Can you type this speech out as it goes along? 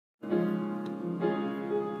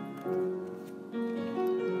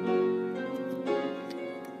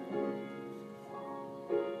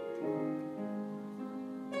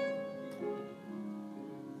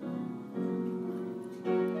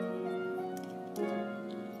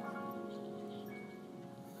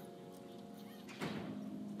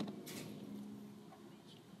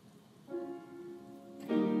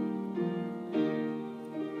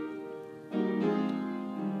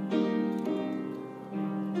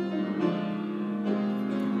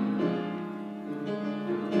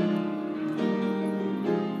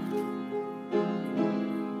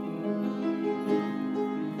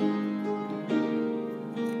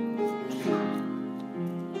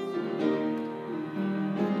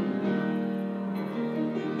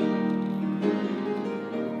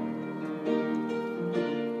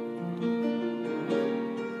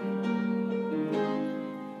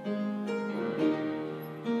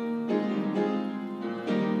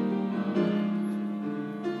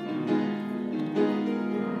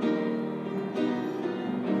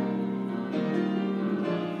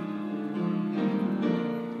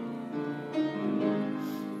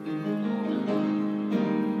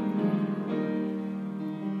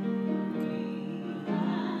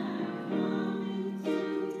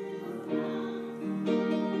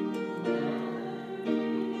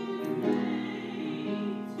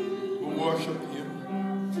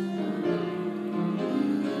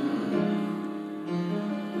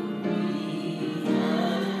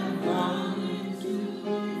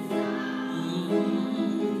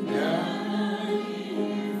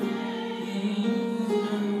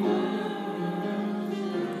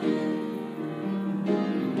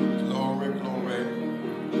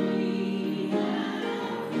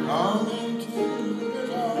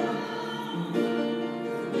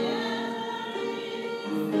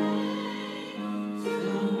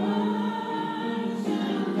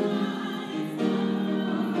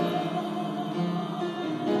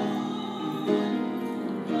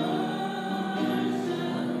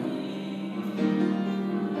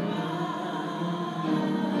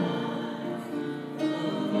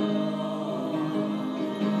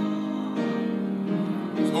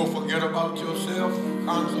Don't forget about yourself.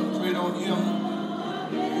 Concentrate on him.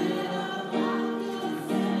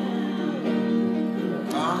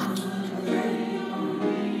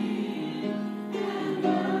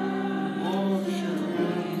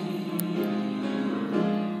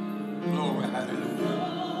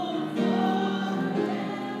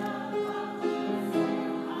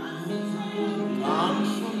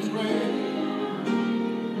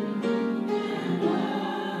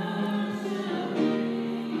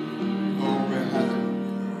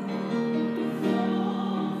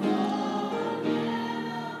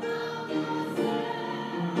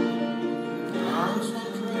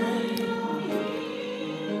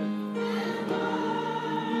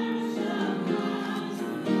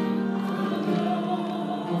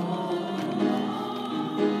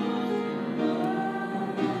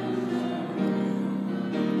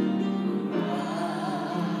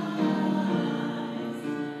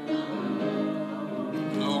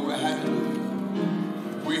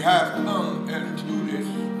 We have come into this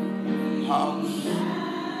house.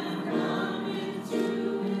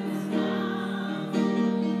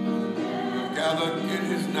 We've gathered in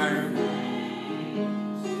his name.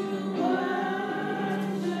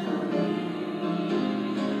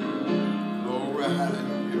 Glory, hallelujah.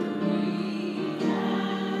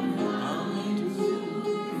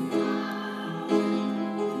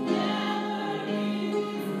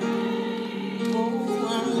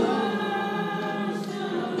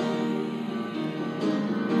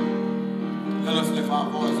 Let us lift our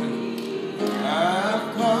voices.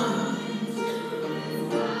 I've come.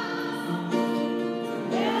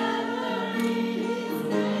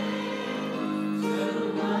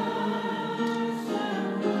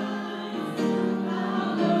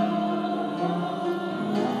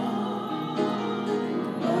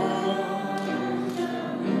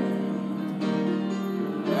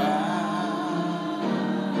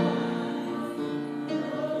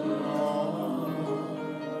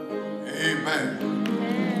 Amen.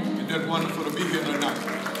 Isn't that wonderful to be here tonight?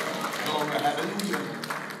 Glory, hallelujah.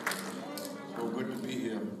 So good to be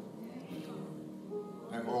here.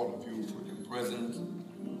 Thank all of you for your presence.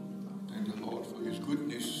 Thank the Lord for his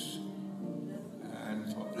goodness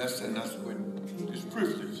and for blessing us with this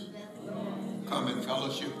privilege to come and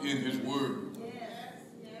fellowship in his word.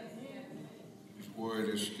 His word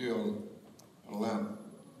is still a lamp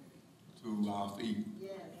to our feet,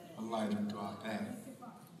 a light unto our path.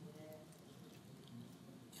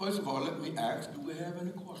 First of all, let me ask, do we have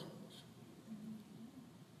any questions?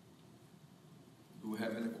 Do we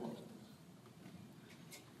have any questions?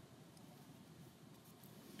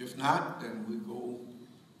 If not, then we go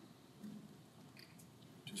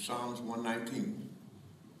to Psalms 119.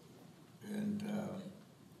 And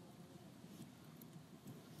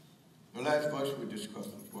the last verse we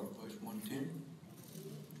discussed was what, verse 110?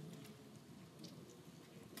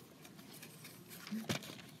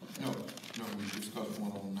 No, we discussed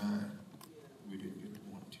 109. We didn't get to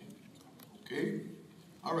 110. Okay?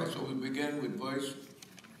 All right, so we begin with verse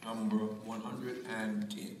number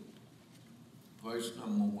 110. Verse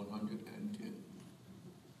number 110.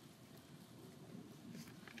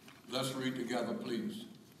 Let's read together, please.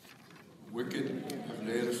 Wicked have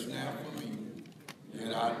laid a snare for me,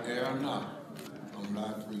 yet I err not from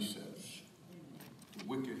thy precepts. The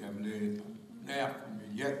wicked have laid a snare for me,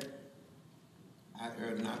 yet I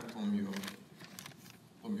err not from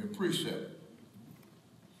your precept.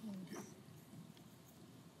 Okay.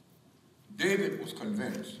 David was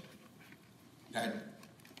convinced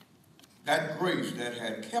that grace that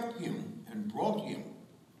had kept him and brought him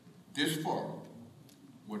this far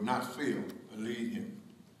would not fail to lead him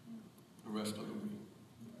the rest of the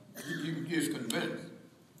way. He is convinced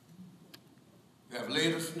they have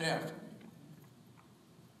laid a snare for me.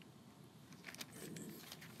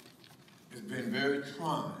 It's been very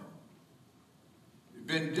trying. It's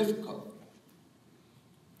been difficult.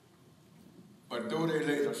 But though they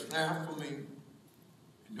laid a snare for me,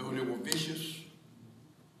 and though they were vicious,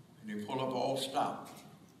 and they pull up all stops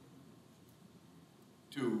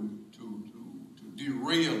to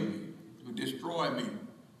derail me, to destroy me,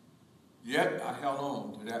 yet I held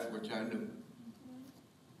on to that which I knew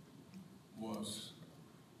was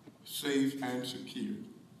safe and secure.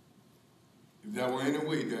 If there were any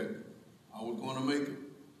way that I was going to make it,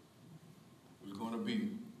 it was going to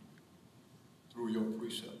be through your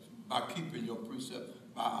precepts, by keeping your precepts,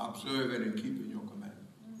 by observing and keeping your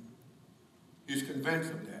commandments. He's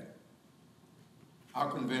convinced of that. How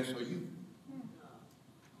convinced are you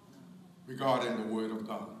regarding the Word of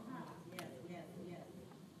God?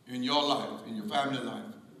 In your life, in your family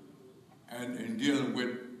life, and in dealing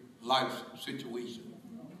with life's situation.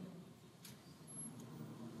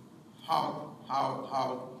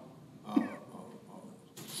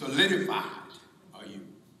 solidified are you?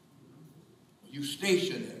 Are you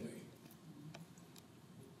stationary?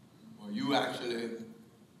 Or you actually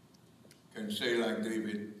can say like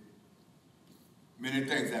David, many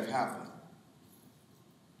things have happened.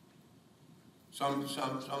 Some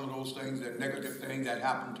of those things, that negative things that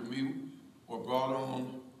happened to me were brought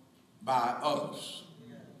on by others.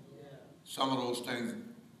 Some of those things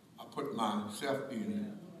I put myself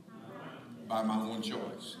in by my own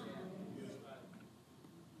choice.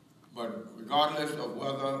 But regardless of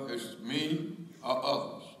whether it's me or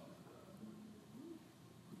others,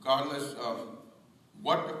 regardless of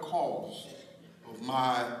what the cause of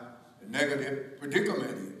my negative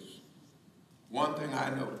predicament is, one thing I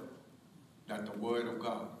know, that the Word of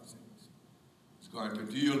God is going to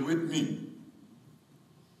deal with me.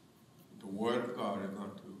 The Word of God is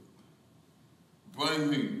going to bring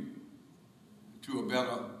me to a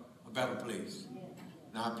better place.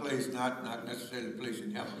 Now, a place not necessarily a place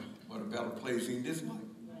in heaven, but a better place in this life.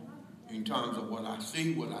 In terms of what I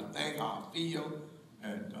see, what I think, how I feel,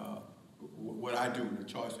 and what I do, the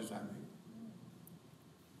choices I make.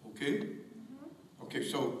 Okay? Okay,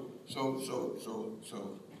 so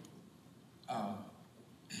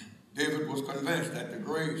David was convinced that the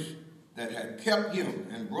grace that had kept him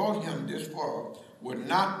and brought him this far would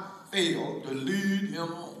not fail to lead him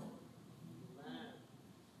home.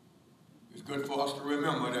 It's good for us to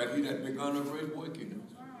remember that he that begun a great work in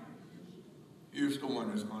us, he's the one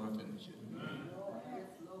that's going to finish it.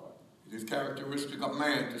 It is characteristic of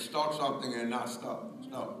man to start something and not stop.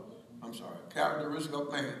 Characteristic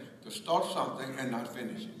of man to start something and not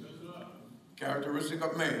finish it. Characteristic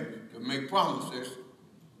of man to make promises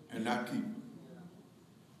and not keep them.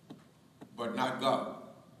 But not God.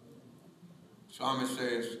 Psalmist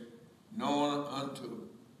says, known unto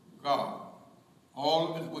God,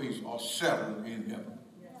 all of his ways are settled in heaven.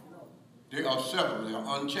 They are settled, they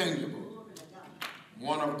are unchangeable.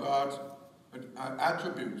 One of God's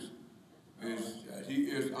attributes is that he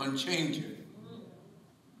is unchanging.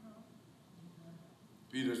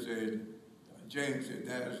 Peter said, James said,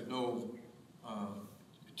 there is no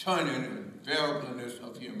turning and variableness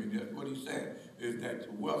of him. And that's what he said, is that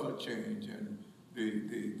the weather change and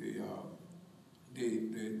the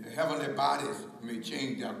heavenly bodies may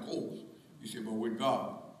change their course. He said, but with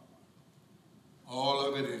God, all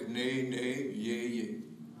of it is nay, nay, yea, yea.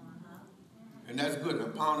 And that's good.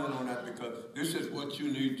 I'm pounding on that because this is what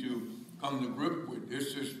you need to come to grip with.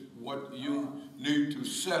 This is what you need to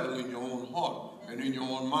settle in your own heart and in your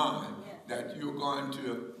own mind, that you're going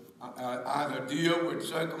to either deal with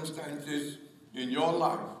circumstances in your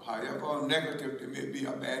life, however negative they may be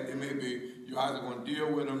or bad they may be, you're either going to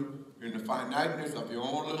deal with them in the finiteness of your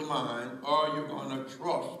own little mind, or you're going to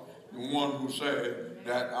trust the one who said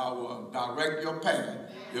that I will direct your path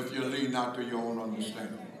if you lean not to your own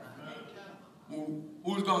understanding.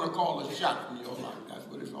 Who's going to call a shot in your life? That's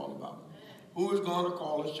what it's all about. Who is going to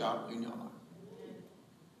call a shot in your life?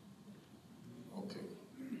 Okay.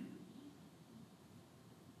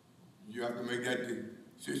 You have to make that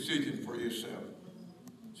decision for yourself.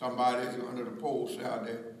 Somebody's under the post out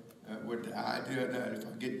there with the idea that if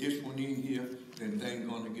I get this one in here, then things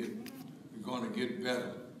going to get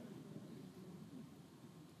better.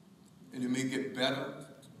 And it may get better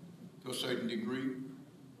to a certain degree,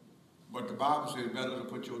 but the Bible says it's better to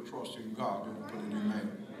put your trust in God than to put it in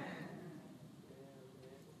man.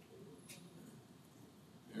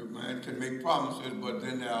 Every man can make promises, but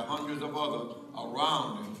then there are hundreds of others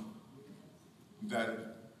around him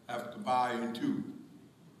that have to buy into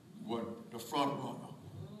what the front runner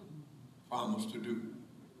promised to do.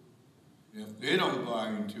 If they don't buy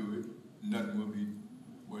into it, nothing will be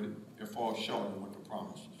what it falls short of what the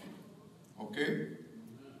promise is. Okay?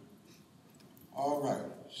 All right.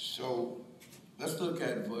 So let's look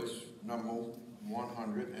at verse number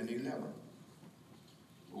 111.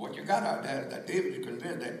 What you got out there is that David is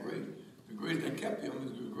convinced that grace, the grace that kept him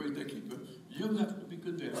is the grace that keeps him. You have to be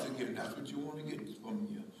convinced. Again, that's what you want to get from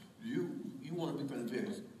here. You want to be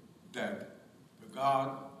convinced that the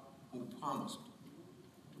God who promised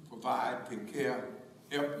to provide, take care,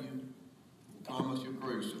 help you, promise your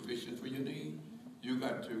grace sufficient for your need, you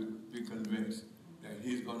got to be convinced that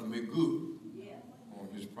he's going to make good on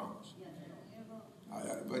his promise.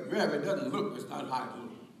 But really, it doesn't look, it's not how it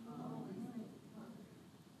looks.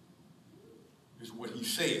 It's what he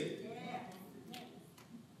said.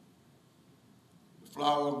 The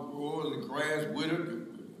flower grows, the grass withered,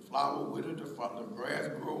 the flower withered, the grass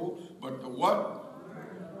grows, but the what?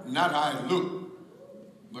 Not how it looked,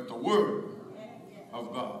 but the word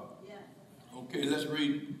of God. Okay, let's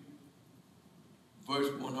read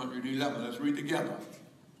verse 111. Let's read together.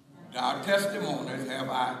 Thy testimonies have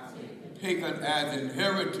I taken as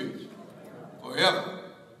inheritance forever,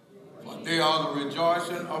 for they are the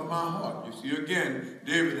rejoicing of my heart. You see, again,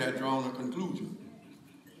 David had drawn a conclusion.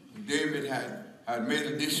 David had made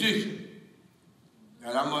a decision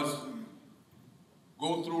that I must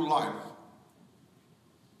go through life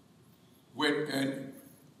with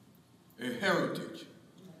a heritage.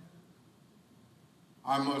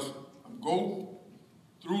 I must go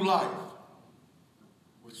through life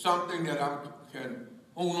with something that I can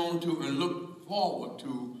hold on to and look forward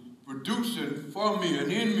to producing for me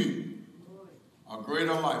and in me a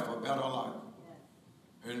greater life, a better life.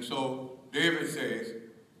 And so David says,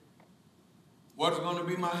 what's going to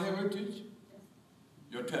be my heritage?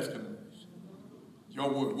 Your testimonies, your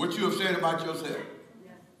word. What you have said about yourself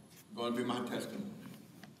is going to be my testimony.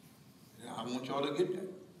 And I want y'all to get that.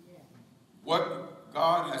 What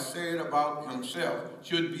God has said about himself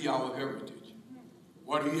should be our heritage.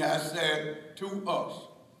 What he has said to us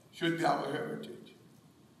should be our heritage.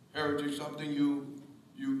 Heritage is something you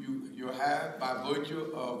have by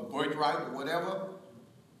virtue of birthright or whatever.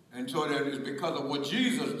 And so that is because of what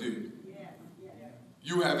Jesus did.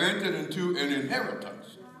 You have entered into an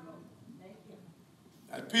inheritance.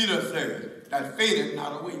 As Peter says, that fadeth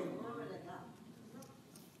not away.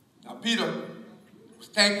 Now Peter was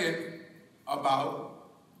thinking about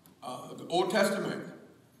the Old Testament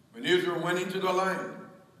when Israel went into the land.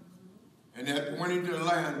 And they went into the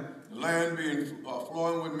land being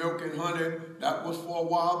flowing with milk and honey. That was for a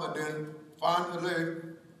while, but then finally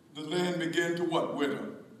the land began to what? Wither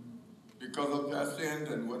because of their sins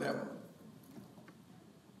and whatever.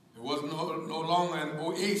 It was no longer an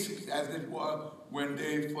oasis as it was when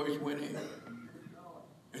they first went in.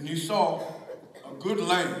 And he saw a good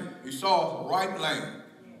land. He saw a right land.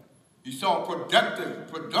 He saw a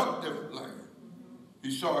productive land.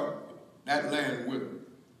 He saw that land wither.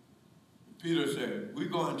 Peter said, we're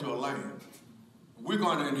going to a land. We're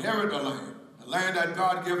going to inherit the land that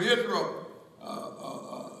God gave Israel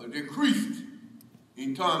decreased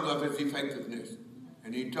in terms of its effectiveness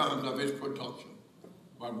and in terms of its production.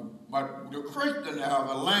 But the Christians have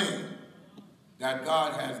a land that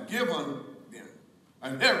God has given them,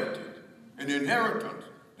 an inheritance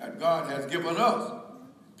that God has given us.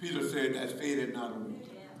 Peter said that's faded not away.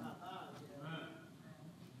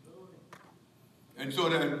 And so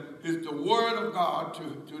then the word of God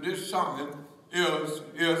to this sermon is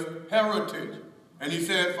heritage. And he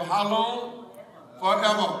said, for how long?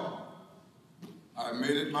 Forever. I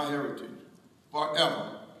made it my heritage.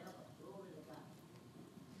 Forever.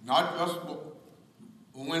 Not just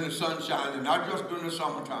when the sun shines, and not just during the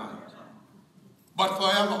summertime, but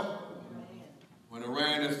forever. When the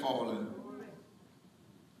rain is falling,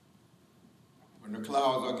 when the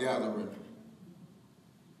clouds are gathering,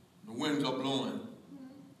 the winds are blowing,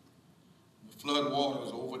 the flood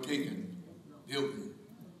waters are overtaking building.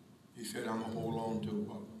 He said, I'm going to hold on to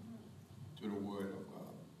the word of God.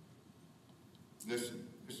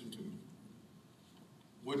 Listen to me.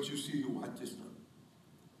 What you see, you watch this now.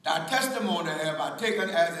 Thy testimony have I taken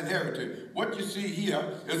as inherited. What you see here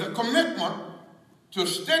is a commitment to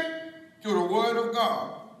stick to the word of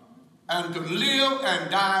God and to live and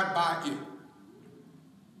die by it.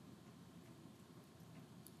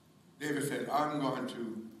 David said, I'm going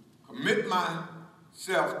to commit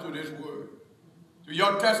myself to this word, to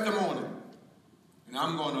your testimony, and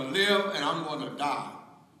I'm going to live and I'm going to die.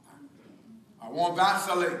 I won't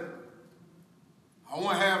vacillate. I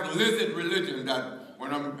won't have lizard religion that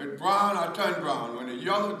when I'm brown, I turn brown. When it's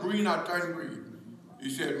yellow, green, I turn green. He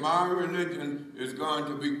said, my religion is going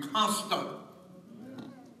to be constant.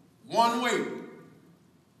 One way.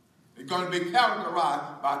 It's going to be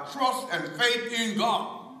characterized by trust and faith in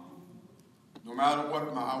God. No matter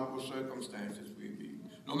what my outward circumstances may be.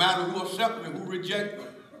 No matter who accept me, who reject me.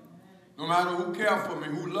 No matter who care for me,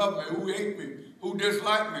 who love me, who hate me, who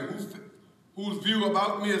dislike me, whose view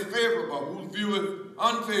about me is favorable, whose view is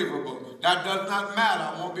unfavorable. That does not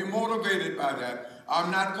matter. I won't be motivated by that.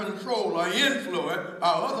 I'm not controlled or influenced by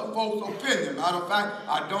other folks' opinion. Matter of fact,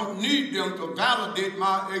 I don't need them to validate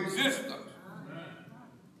my existence.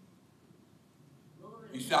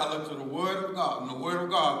 He said, I look to the word of God, and the word of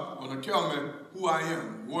God is going to tell me who I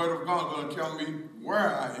am. The word of God is going to tell me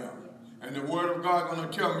where I am. And the word of God is going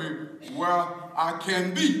to tell me where I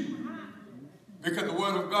can be. Because the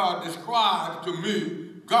word of God describes to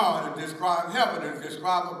me God. It describes heaven. It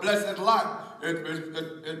describes a blessed life.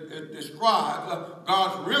 It describes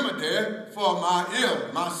God's remedy for my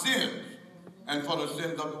ill, my sins, and for the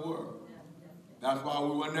sins of the world. That's why we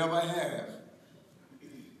will never have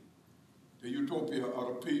the utopia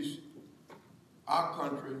or the peace our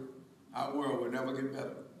country, our world will never get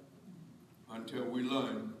better until we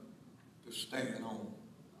learn to stand on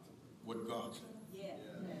what God said.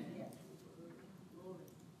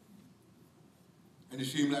 And it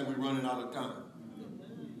seems like we're running out of time.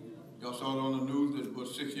 Y'all saw it on the news, there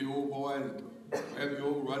was a 6-year-old boy and a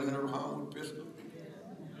 12-year-old running around with a pistol.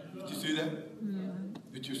 Did you see that? Mm-hmm.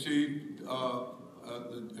 Did you see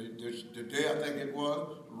the day, I think it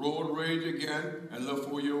was, road rage again, and a little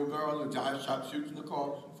 4-year-old girl, a guy shoots in the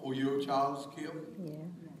car, 4-year-old child was killed? Yeah.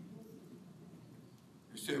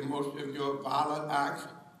 They said most of your violent acts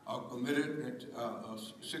are committed,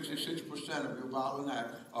 66% of your violent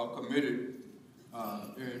acts are committed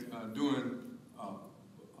during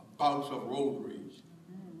bouts of road rage.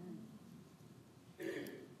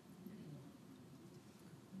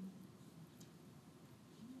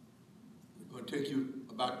 It's going to take you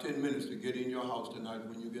about 10 minutes to get in your house tonight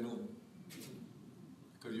when you get home,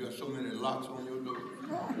 because you have so many locks on your door.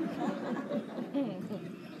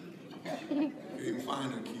 You can't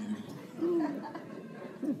find a key.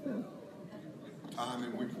 Time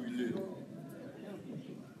in which we live.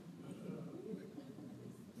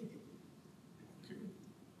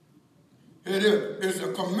 It is. It's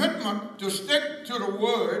a commitment to stick to the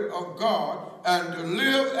word of God and to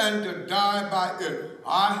live and to die by it.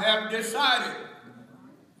 I have decided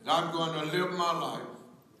that I'm going to live my life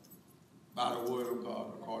by the word of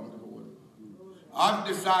God, according to the word of God. I've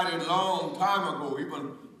decided a long time ago,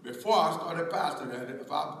 even before I started pastoring, that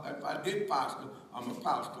if I did pastor, I'm a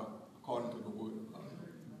pastor according to the word of God.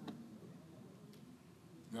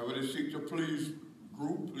 Never to seek to please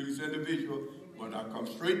group, please individual, but I come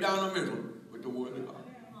straight down the middle with the word of God.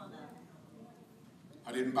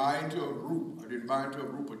 I didn't buy into a group. I didn't buy into a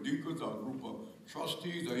group of deacons or a group of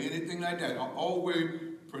trustees or anything like that. I always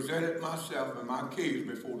presented myself and my case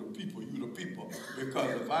before the people, you the people,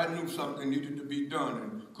 because if I knew something needed to be done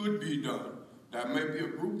and could be done, there may be a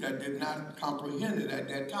group that did not comprehend it at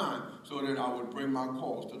that time, so that I would bring my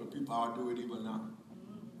cause to the people. I'll do it even now.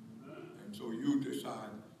 And so you decide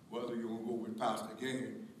whether you're going to go with Pastor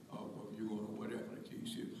Gain or whether you're going to whatever the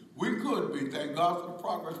case is. We could be, thank God for the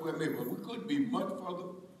progress we've made, but we could be much further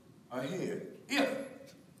ahead if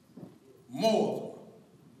more of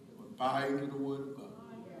us would buy into the word of God.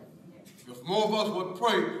 If more of us would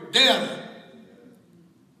pray daily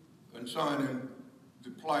concerning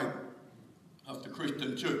the plight of the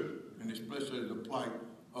Christian church, and especially the plight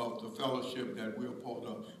of the fellowship that we're part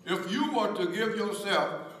of. If you were to give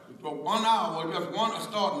yourself for 1 hour,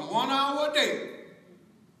 starting 1 hour a day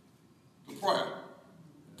to prayer,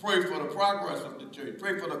 pray for the progress of the church,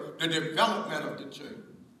 pray for the development of the church,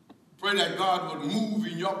 pray that God would move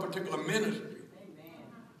in your particular ministry,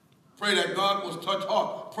 pray that God would touch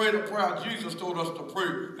heart, pray the prayer Jesus told us to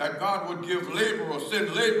pray, that God would give laborers,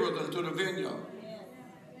 send laborers into the vineyard.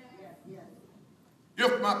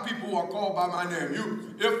 If my people who are called by my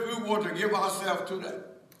name, if we were to give ourselves to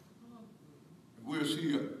that, we'll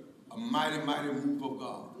see a mighty, mighty move of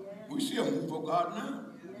God. We see a move of God now.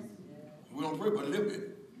 We don't pray but live it.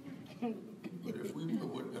 But if we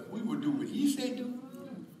would do what he said do,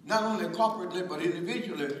 not only corporately but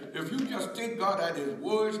individually, if you just take God at his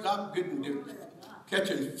word, stop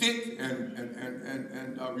catching fit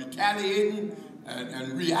and retaliating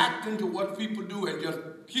and reacting to what people do, and just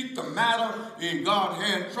keep the matter in God's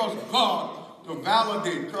hand. Trust God to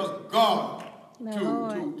validate. Trust God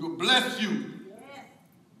to bless you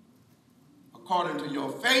according to your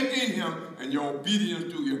faith in him and your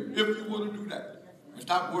obedience to him. If you were to do that, and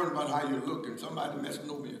stop worrying about how you look and somebody messing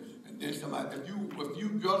over you, and then somebody. If you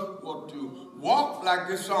just want to walk like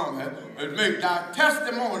this song has, and make thy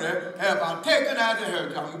testimony, have I taken out of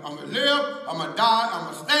here? I'm going to live, I'm going to die, I'm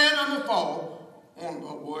going to stand, I'm going to fall on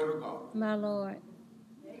the word of God. My Lord.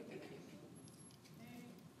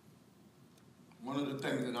 One of the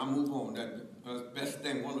things, and I move on, that the best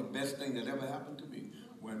thing, one of the best things that ever happened to me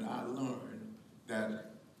when I learned that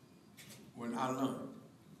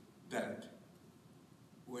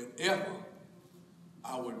whenever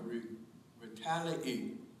I would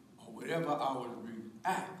retaliate or whatever I would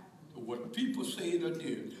react to what people said or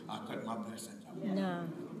did, I cut my blessings out. No.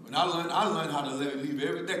 When I learned how to leave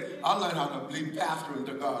everything. I learned how to leave pastoring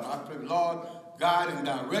to God. I pray, Lord, guide and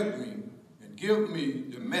direct me and give me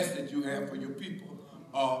the message you have for your people.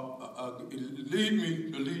 Lead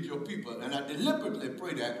me to lead your people. And I deliberately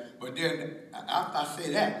pray that. But then after I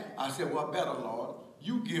say that, I said, well, better, Lord,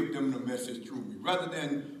 you give them the message through me. Rather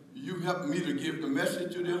than you help me to give the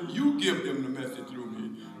message to them, you give them the message through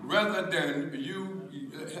me. Rather than you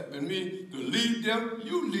helping me to lead them,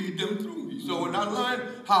 you lead them through me. So when I learned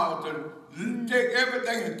how to take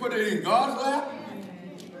everything and put it in God's lap,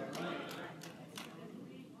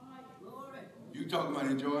 talking about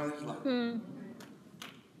enjoying his life.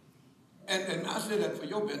 And I said that for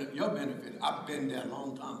your benefit. I've been there a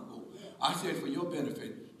long time ago. I said for your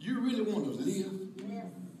benefit. You really want to live? Yes.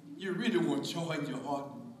 You really want joy in your heart?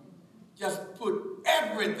 Just put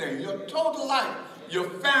everything, your total life, your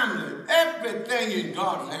family, everything in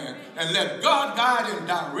God's hand, and let God guide and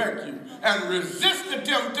direct you, and resist the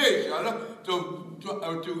temptation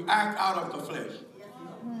to act out of the flesh.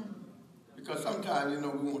 Because sometimes,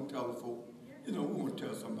 we want to tell the folk, we want to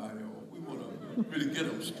tell somebody, or we want to really get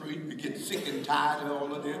them straight. We get sick and tired of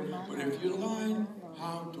all of this. But if you learn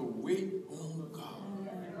how to wait on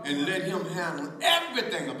God and let him handle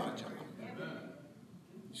everything about your life,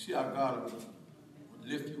 you see how God will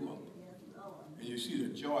lift you up. And you see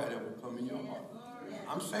the joy that will come in your heart.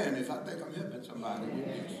 I'm saying this, I think I'm helping somebody with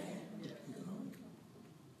this.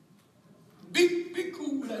 Be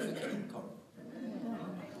cool as a cucumber.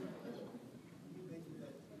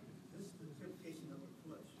 This is the temptation of the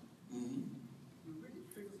flesh. You really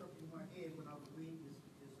triggered something in my head when I was reading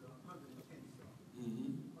this 110 song.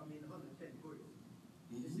 I mean 110 verse.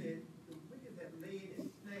 It said, the wicked have laid a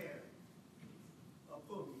snare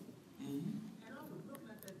for me. And I was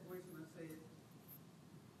looking at that verse and I said,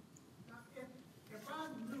 now if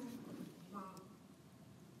I knew my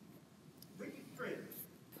wicked friend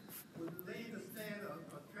was laying a snare or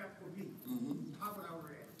a trap for me, how would I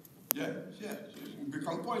react? Yes. You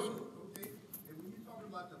become poisonous. Okay. And when you're talking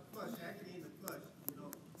about the flesh, acting in the flesh,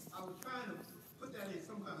 I was trying to put that in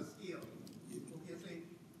some kind of scale. Okay, say,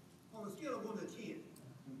 on a scale of 1 to 10,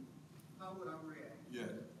 how would I react? Yeah.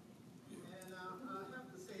 And I have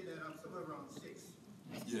to say that I'm somewhere around 6.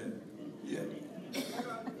 Yeah.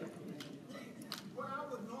 What I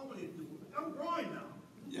would normally do, I'm growing now.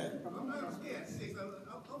 Yeah. I'm not scared. 6.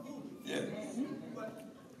 I'm moving. Yeah. But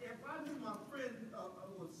if I knew my friend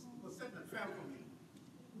was setting a trap for me,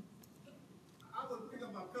 I would pick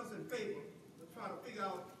up my pencil and paper to try to figure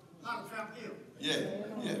out how to trap him. Yeah.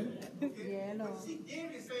 Okay? But see,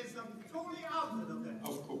 David is saying something totally opposite of that.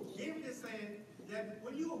 Of course. David is saying that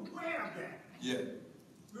when you're aware of that,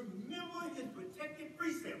 remember his protected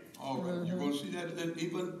precepts. All right. You're going to see that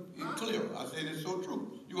even clearer. I say it's so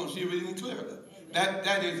true. You're going to see it even clearer.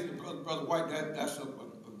 That is, Brother White, that's a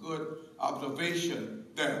good observation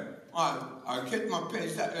there. I get my pen.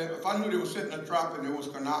 If I knew they were setting a trap and they was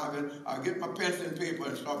conniving, I get my pencil and paper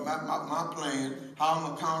and start my plan, how I'm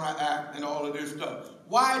going to counteract and all of this stuff.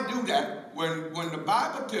 Why do that when the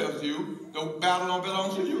Bible tells you the battle don't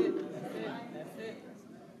belong to you?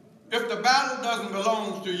 If the battle doesn't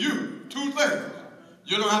belong to you, 2 things.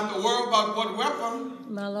 You don't have to worry about what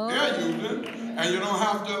weapon they're using, and you don't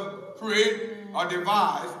have to create or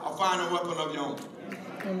devise or find a weapon of your own.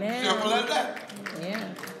 Amen. Simple as that.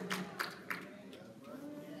 Yeah.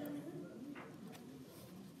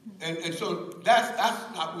 And so that's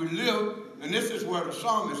how we live, and this is where the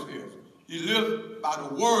psalmist is. He lives by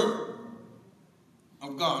the word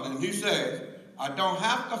of God, and he says, I don't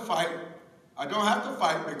have to fight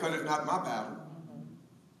because it's not my battle.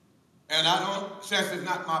 And since it's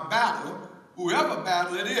not my battle, whoever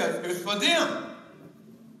battle it is for them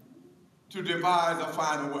to devise or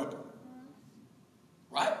find a weapon.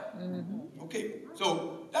 Right? Okay,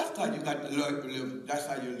 so that's how you got to live. That's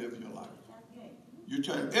how you live your life. You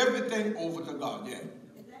turn everything over to God. Yeah.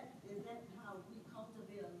 Is that how we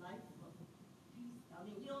cultivate a life of peace? I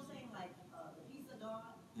mean, saying like the peace of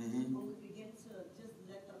God, when we begin to just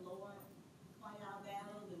let the Lord fight our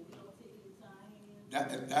battles and we don't take it into our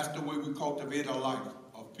hands? That's the way we cultivate a life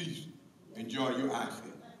of peace and joy. You ask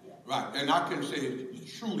it. Right. And I can say it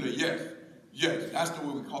truly, yes. Yes, that's the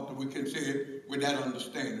way we cultivate. We can say it with that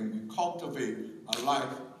understanding. We cultivate a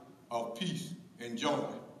life of peace and joy.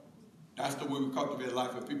 That's the way we cultivate a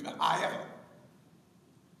life of people. However,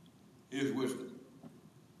 here's wisdom.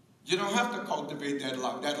 You don't have to cultivate that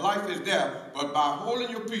life. That life is there, but by holding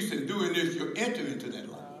your peace and doing this, you enter into that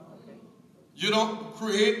life. You don't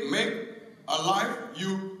make a life.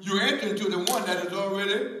 You enter into the one that is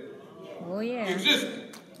already existing.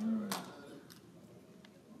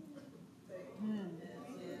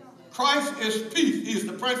 Christ is peace. He is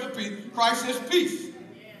the Prince of Peace. Christ is peace.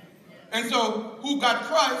 And so, who got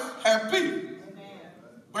Christ have peace.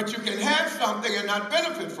 But you can have something and not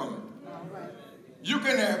benefit from it. You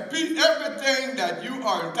can have peace. Everything that you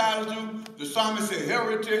are entitled to, the psalmist said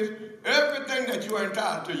heritage, everything that you are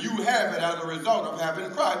entitled to, you have it as a result of having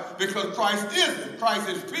Christ, because Christ is it. Christ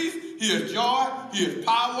is peace. He is joy. He is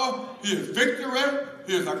power. He is victory.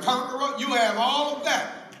 He is a conqueror. You have all of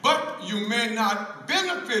that. But you may not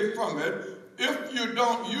benefit from it if you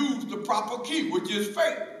don't use the proper key, which is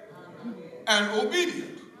faith and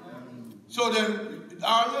obedience. So then,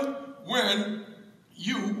 darling, when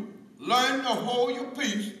you learn to hold your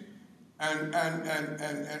peace and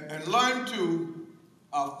learn to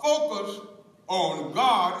focus on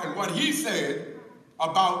God and what he said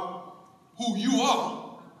about who you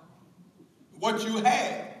are, what you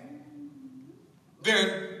have,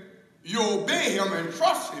 then you obey him and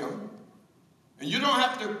trust him, and you don't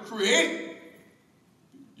have to create,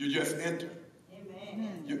 you just enter.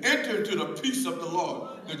 Amen. You enter into the peace of the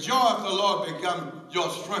Lord. The joy of the Lord becomes your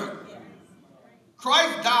strength.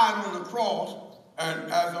 Christ died on the cross,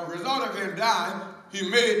 and as a result of him dying, he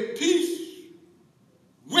made peace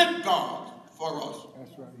with God for us.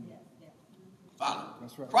 That's right. Father.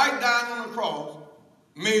 That's right. Christ died on the cross,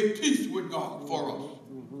 made peace with God for us.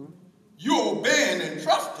 You obeying and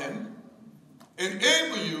trusting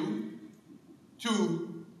enable you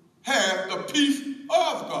to have the peace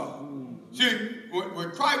of God. See,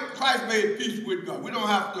 when Christ made peace with God, we don't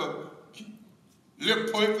have to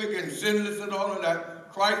live perfect and sinless and all of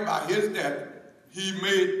that. Christ, by his death, he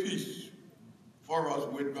made peace for us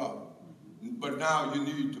with God. But now you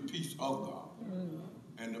need the peace of God.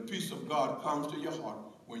 And the peace of God comes to your heart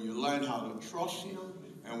when you learn how to trust him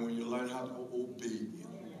and when you learn how to obey him.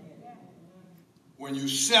 When you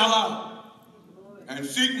sell out and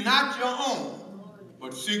seek not your own,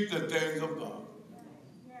 but seek the things of God.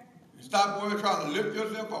 Stop trying to lift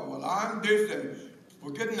yourself up. Well, I'm this, and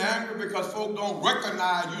we're getting angry because folks don't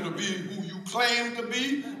recognize you to be who you claim to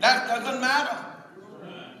be. That doesn't matter.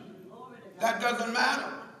 That doesn't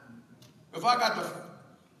matter. If I got to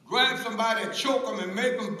grab somebody and choke them and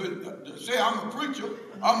make them say I'm a preacher,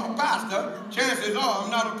 I'm a pastor, chances are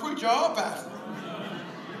I'm not a preacher or a pastor.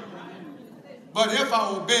 But if I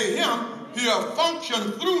obey him, he'll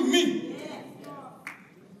function through me.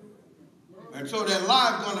 And so their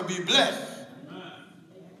lives going to be blessed.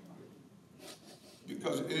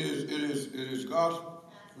 Because it is God's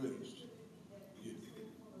grace. Yeah.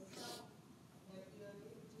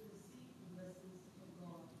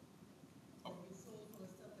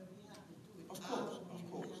 Of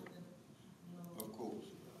course.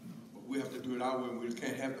 But we have to do it our way. We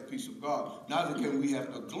can't have the peace of God. Neither can we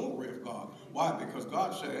have the glory of God. Why? Because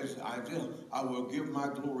God says, I will give my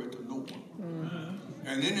glory to no one.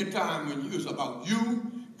 And any time when it's about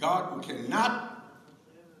you, God cannot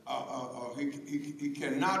he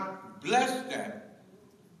cannot bless that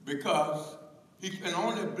because he can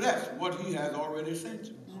only bless what he has already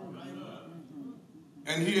sanctioned.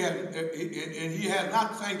 And he has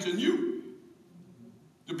not sanctioned you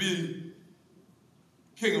to be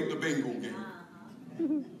king of the bingo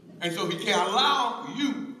game. And so he can't allow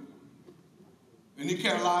you, and he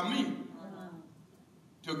can't allow me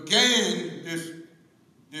to gain this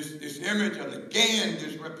image, or to gain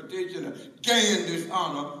this reputation, or gain this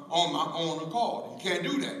honor on my own accord. He can't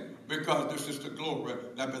do that because this is the glory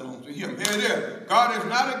that belongs to him. Here it is. God is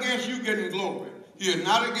not against you getting glory. He is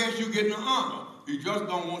not against you getting the honor. He just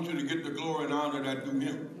don't want you to get the glory and honor that do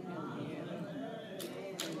him.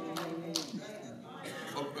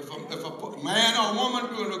 If a man or a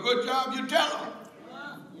woman doing a good job, you tell them.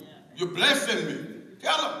 You're blessing me.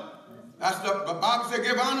 Tell them. That's the Bible says,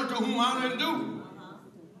 give honor to whom honor is due.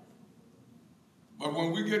 But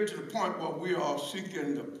when we get to the point where we are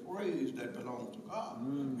seeking the praise that belongs to God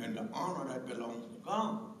and the honor that belongs to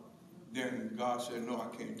God, then God said, no,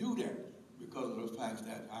 I can't do that because of the fact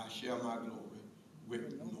that I share my glory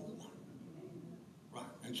with no one. Right.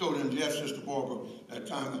 And so then, yes, Sister Barbara, that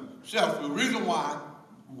time of self, the reason why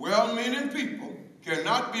well-meaning people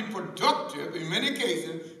cannot be productive in many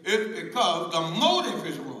cases is because the motive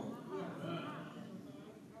is wrong.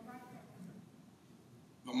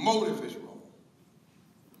 The motive is wrong.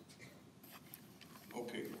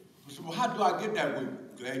 Okay. So how do I get that way?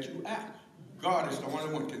 Glad you asked. God is the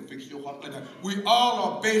only one who can fix your heart like that. We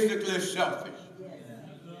all are basically selfish.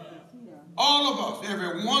 All of us,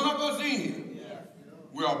 every one of us in here.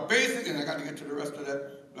 We are basic, and I got to get to the rest of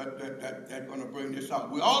that's going to bring this out.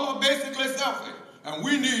 We all are basically selfish, and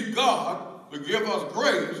we need God to give us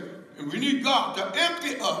grace, and we need God to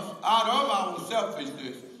empty us out of our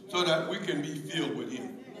selfishness so that we can be filled with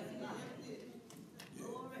him.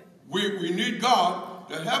 We need God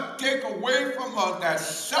to help take away from us that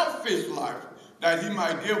selfish life, that he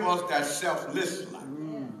might give us that selfless life.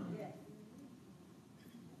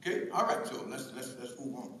 Okay, all right. So let's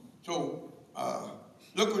move on. So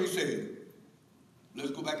look what he said.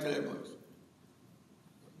 Let's go back to that verse.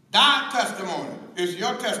 Thy testimony is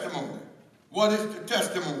your testimony. What is the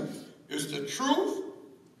testimony? It's the truth,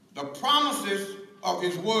 the promises of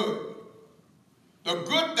his word. The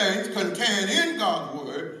good things contained in God's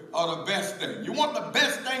word are the best thing. You want the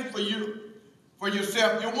best thing for you? for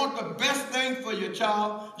yourself? You want the best thing for your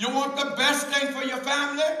child? You want the best thing for your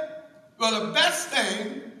family? Well, the best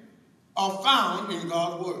things are found in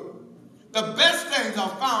God's word. The best things are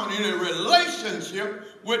found in a relationship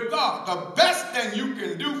with God. The best thing you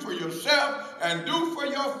can do for yourself and do for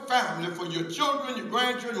your family, for your children, your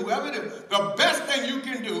grandchildren, whoever it is, the best thing you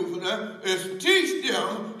can do for them is teach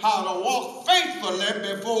them how to walk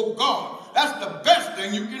faithfully before God. That's the best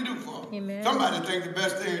thing you can do for them. Amen. Somebody thinks the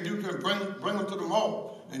best thing you do is bring them to the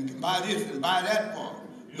mall and buy this and buy that for them.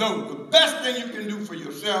 No, the best thing you can do for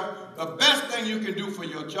yourself, the best thing you can do for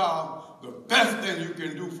your child, the best thing you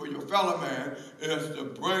can do for your fellow man is to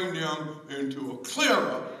bring them into a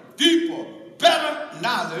clearer, deeper, better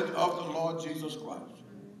knowledge of the Lord Jesus Christ.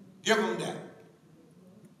 Give them that.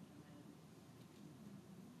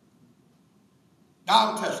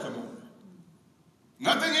 Our testimony.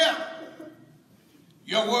 Nothing else.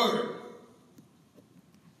 Your word.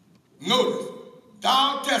 Notice,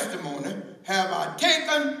 thou testimony have I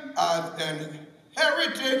taken as an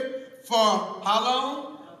heritage for how long?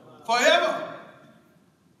 Forever.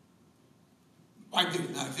 Like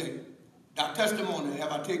this, I say, thy testimony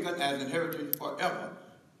have I taken as an heritage forever.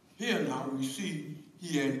 Here now we see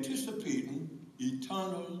he anticipating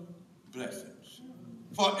eternal blessings.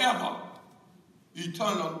 Forever.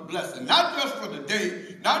 Eternal blessing. Not just for the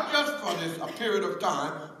day, not just for this a period of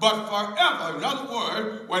time, but forever. In other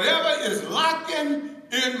words, whatever is lacking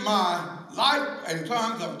in my life in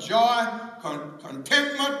terms of joy,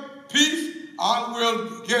 contentment, peace, I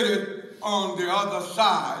will get it on the other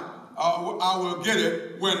side. I will get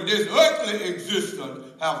it when this earthly existence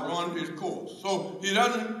have run its course. So he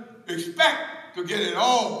doesn't expect to get it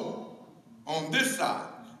all on this side.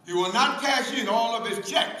 He will not cash in all of his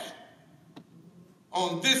checks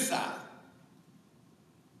on this side.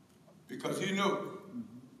 Because he knows,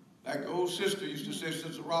 like the old sister used to say,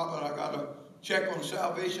 Sister Robert, I got a check on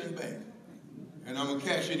Salvation Bank, and I'm going to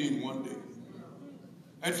cash it in one day.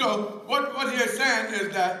 And so what he is saying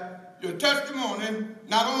is that your testimony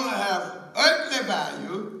not only have earthly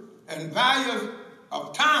value and values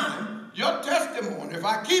of time, your testimony, if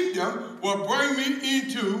I keep them, will bring me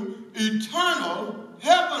into eternal,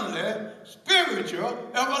 heavenly, spiritual,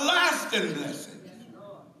 everlasting blessings.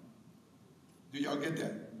 Do y'all get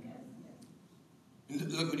that?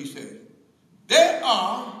 Look what he says. They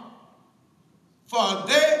are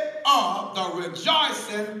the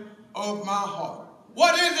rejoicing of my heart.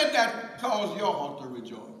 What is it that caused your heart to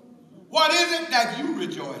rejoice? What is it that you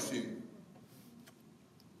rejoice in?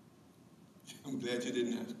 I'm glad you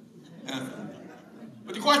didn't answer.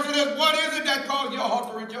 But the question is, what is it that caused your heart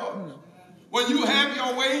to rejoice? When you have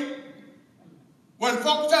your way? When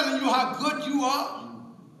folks telling you how good you are?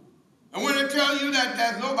 And when they tell you that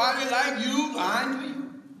there's nobody like you, lying to you?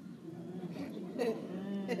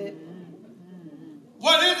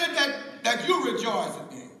 What is it that you rejoice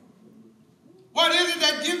in? What is it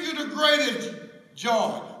that gives you the greatest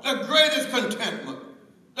joy, the greatest contentment,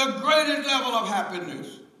 the greatest level of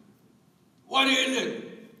happiness? What is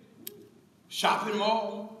it? Shopping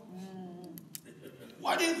mall?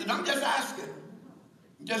 What is it? I'm just asking.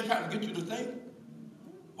 I'm just trying to get you to think.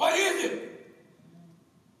 What is it?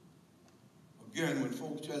 Again, when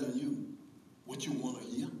folks telling you what you want to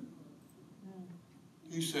hear,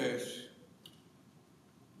 he says,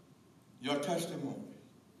 your testimony,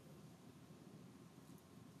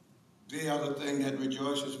 they are the thing that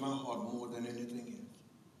rejoices my heart more than anything else.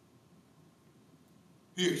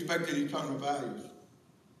 He expected eternal values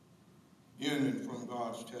in and from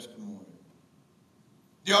God's testimony.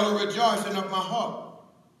 They are the rejoicing of my heart.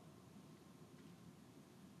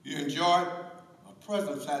 He enjoyed a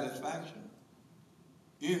present satisfaction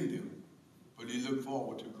in them, but he looked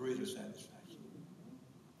forward to greater satisfaction.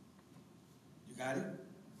 You got it?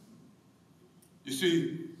 You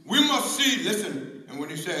see, we must see, listen, and when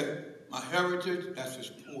he said, my heritage, that's his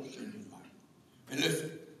portion in life. And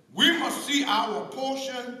listen, we must see our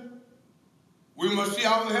portion, we must see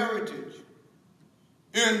our heritage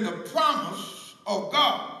in the promise of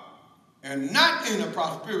God and not in the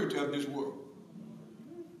prosperity of this world.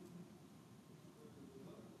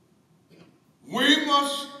 We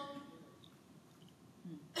must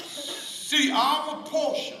see our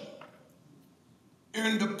portion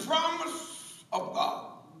in the promise of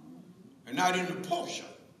God and not in the portion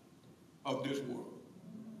of this world.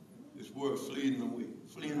 This world fleeing away.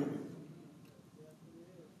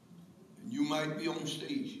 And you might be on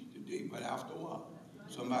stage today, but after a while,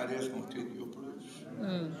 somebody else is going to take your place.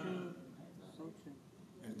 And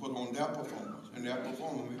put on their performance, and their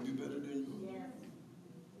performance may be better than yours.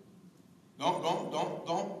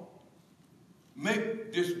 Don't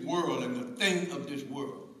make this world and the thing of this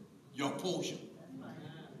world your portion.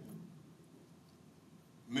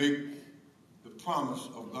 make the promise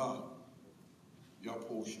of God your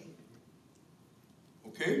portion.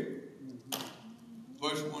 Okay?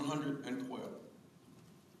 Verse 112.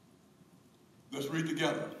 Let's read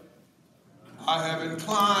together. I have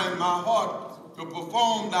inclined my heart to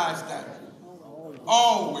perform thy statutes,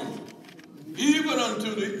 always, even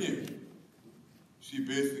unto the end. She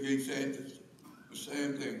basically said the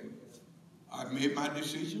same thing. I've made my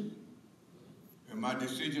decision, and my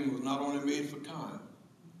decision was not only made for time,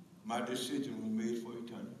 my decision was made for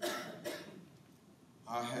eternity.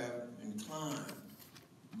 I have inclined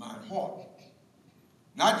my heart,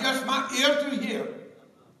 not just my ear to hear,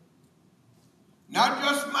 not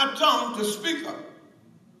just my tongue to speak of,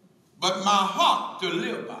 but my heart to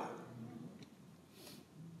live by.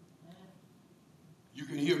 You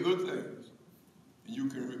can hear good things, and you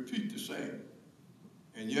can repeat the same,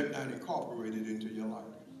 and yet not incorporate it into your life.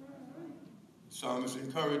 The psalmist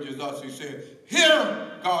encourages us. He said,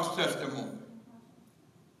 hear God's testimony.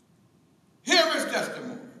 Hear his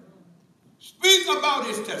testimony. Speak about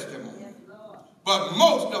his testimony. But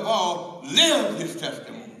most of all, live his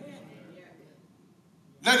testimony.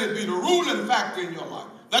 Let it be the ruling factor in your life.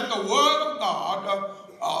 Let the word of God,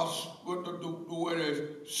 what the word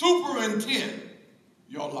is, superintend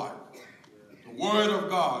your life. The word of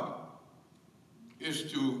God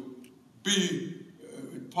is to be,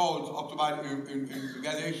 Paul talks about it in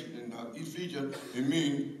Galatians, in Ephesians, it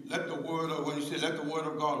means let the word of, when he said let the word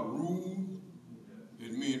of God rule,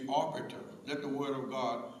 it means arbiter. Let the word of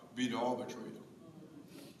God be the arbitrator.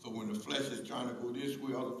 So when the flesh is trying to go this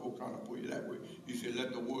way, other folks trying to pull you that way, he said,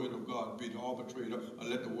 let the word of God be the arbitrator, or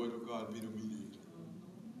let the word of God be the mediator.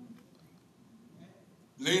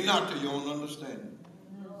 Lean not to your own understanding.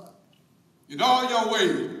 In all your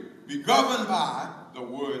ways, be governed by the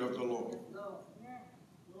word of the Lord.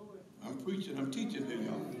 I'm preaching, I'm teaching to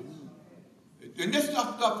y'all. And this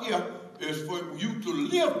stuff here is for you to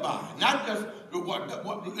live by, not just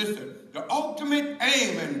listen, the ultimate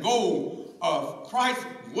aim and goal of Christ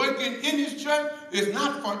working in his church is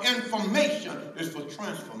not for information, it's for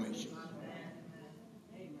transformation.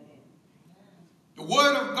 The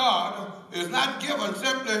word of God is not given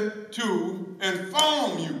simply to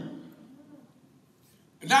inform you.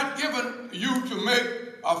 It's not given you to make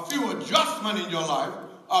a few adjustments in your life,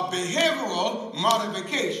 a behavioral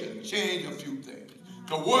modification, change a few things.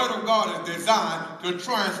 The word of God is designed to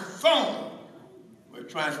transform.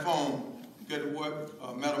 Transform, you get the word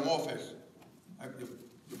metamorphosis, like the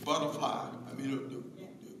butterfly, the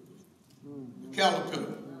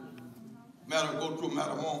caterpillar, go through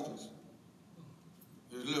metamorphosis.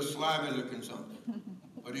 It's a little slimy looking something,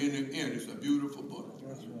 but in the end, it's a beautiful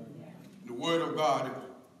butterfly. The word of God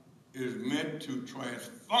is meant to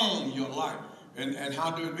transform your life. And how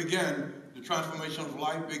do it begin? The transformation of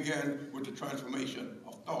life began with the transformation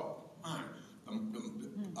of thought, mind.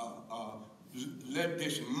 Let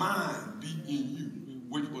this mind be in you,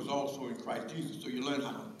 which was also in Christ Jesus. So you learn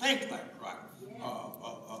how to think like Christ.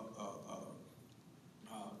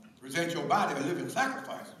 Present your body a living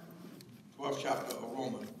sacrifice. 12th chapter of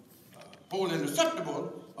Romans. Holy and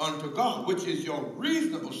acceptable unto God, which is your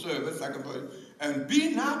reasonable service, second verse. And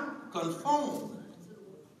be not conformed,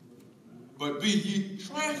 but be ye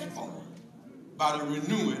transformed by the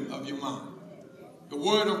renewing of your mind. The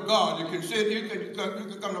word of God, you can sit here, you can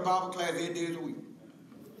come to Bible class 8 days a week.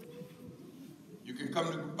 You can come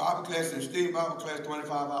to Bible class and stay in Bible class 25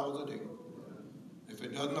 hours a day. If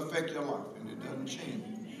it doesn't affect your life and it doesn't change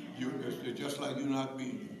you, it's just like you not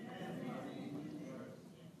being here.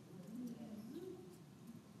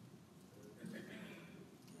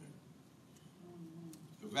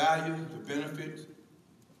 The value, the benefits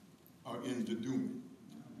are in the doing,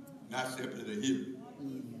 not simply the hearing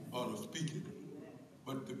or the speaking,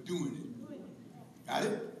 but the doing it. Got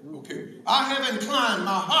it? Okay. I have inclined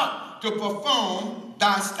my heart to perform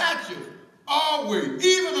thy statutes always,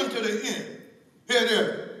 even unto the end. Here it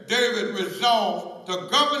is. David resolved to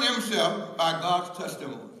govern himself by God's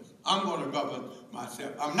testimonies. I'm going to govern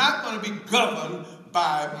myself. I'm not going to be governed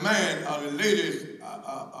by man or the latest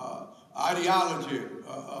ideology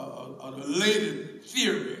or the latest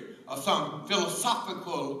theory or some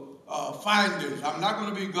philosophical findings. I'm not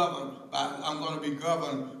going to be governed by, I'm going to be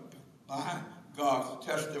governed by God's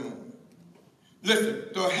testimony.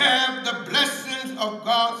 Listen, to have the blessings of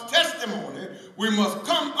God's testimony, we must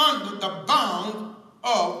come under the bound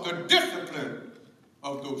of the discipline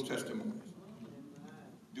of those testimonies.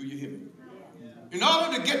 Do you hear me? In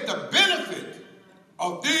order to get the benefit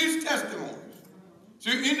of these testimonies,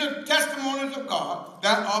 see, in the testimonies of God,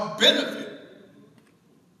 there are benefits.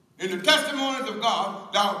 In the testimonies of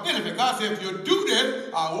God, thou benefit. God said, if you do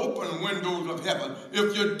this, I'll open windows of heaven.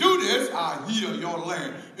 If you do this, I'll heal your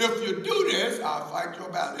land. If you do this, I'll fight your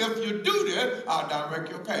battle. If you do this, I'll direct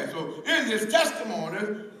your path. So in his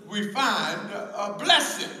testimonies, we find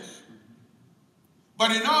blessings.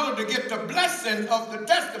 But in order to get the blessing of the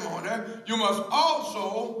testimony, you must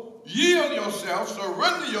also yield yourself,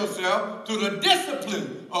 surrender yourself to the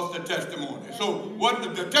discipline of the testimony. So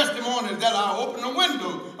what the testimony is that I open the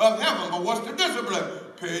window of heaven, but what's the discipline?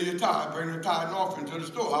 Pay your tithe, bring the tithe and offering to the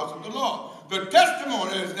storehouse of the Lord. The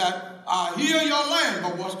testimony is that I heal your land,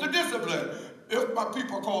 but what's the discipline? If my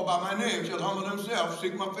people called by my name shall humble themselves,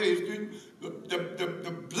 seek my face,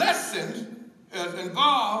 the blessings is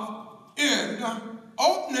involved in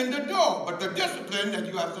opening the door, but the discipline that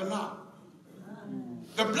you have to knock.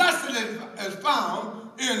 The blessing is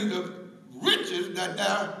found in the riches that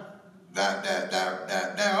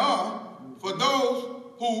there are for those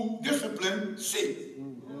who discipline seek.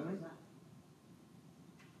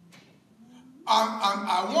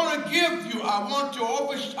 I want to give you, I want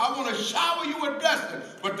to shower you with blessing,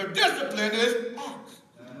 but the discipline is ask.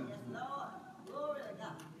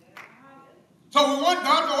 So we want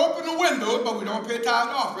God to open the windows, but we don't pay tithe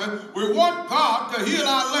and offering. We want God to heal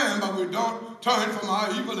our land, but we don't turn from our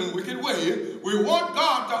evil and wicked ways. We want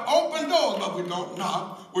God to open doors, but we don't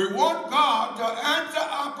knock. We want God to answer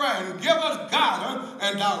our prayer and give us guidance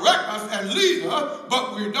and direct us and lead us,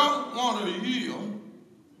 but we don't want to yield.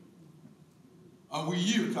 Or we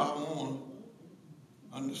yield to our own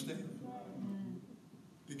understanding.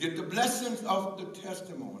 To get the blessings of the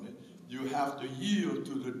testimony, you have to yield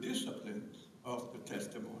to the discipline of the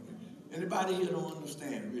testimony. Anybody here don't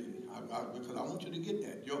understand, really? Because I want you to get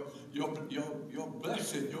that. Your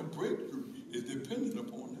blessing, your breakthrough is dependent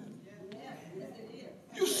upon that.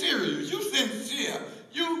 You serious, you sincere,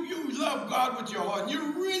 you love God with your heart.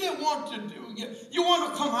 You really want to do, you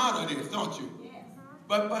want to come out of this, don't you?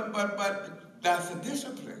 But that's a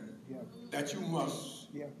discipline that you must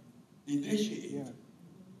initiate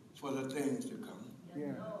for the things to come.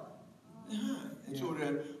 And so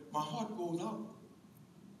that my heart goes out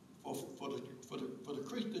for the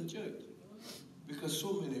Christian church, because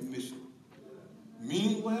so many miss it.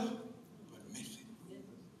 Mean well, but miss it.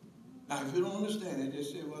 Now, if you don't understand it,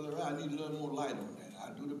 just say, well, I need a little more light on that.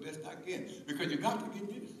 I'll do the best I can, because you got to get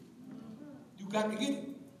this. You got to get it.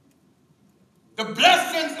 The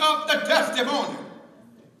blessings of the testimony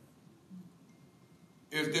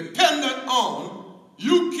is dependent on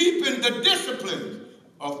you keeping the disciplines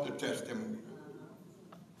of the testimony.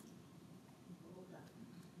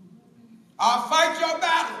 I'll fight your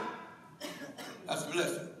battle. That's a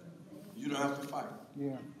blessing. You don't have to fight.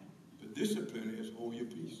 Yeah. The discipline is hold your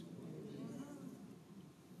peace.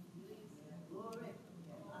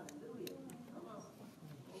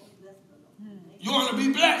 You want to be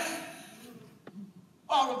blessed.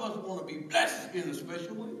 All of us want to be blessed in a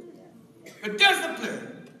special way. The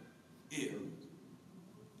discipline is,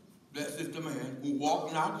 blessed is the man who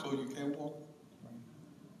walk not so you can't walk.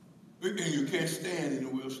 And you can't stand in the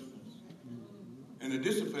wilderness. And the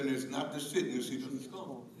discipline is not to sit in the seat of the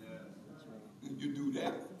skull. You do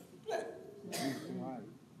that, blessed.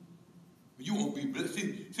 You won't be blessed.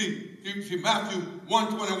 See Matthew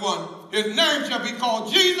 1:21. His name shall be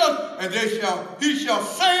called Jesus, and he shall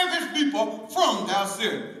save his people from their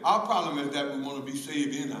sin. Our problem is that we want to be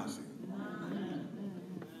saved in our sin.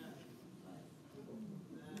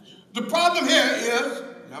 The problem here is,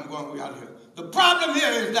 I'm going way out here. The problem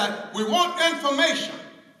here is that we want information.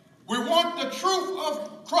 We want the truth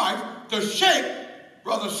of Christ to shape,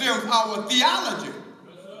 Brother Sims, our theology,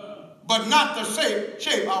 but not to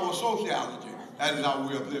shape our sociology. That is our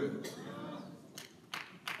way of living.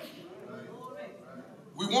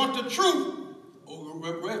 We want the truth. Oh,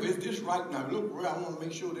 Rev, is this right now? Look, Rev, I want to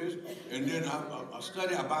make sure this. And then I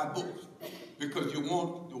study, I buy books. Because you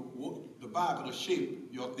want the Bible to shape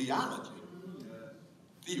your theology.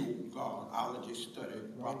 Theo, God, ology, study,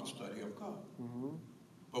 proper study of God.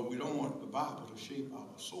 But we don't want the Bible to shape our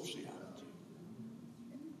sociology,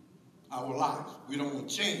 our lives. We don't want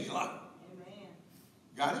to change life. Amen.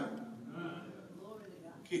 Got it?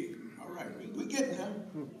 Okay, all right. We're getting there.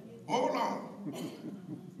 Hold on.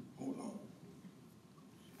 Hold on.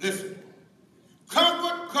 Listen.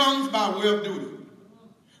 Comfort comes by way of duty.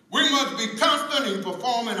 We must be constant in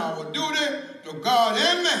performing our duty to God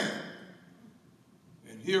and man.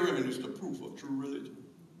 And herein is the proof of true religion.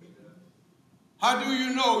 How do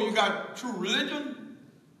you know you got true religion?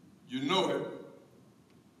 You know it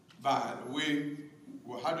by the way,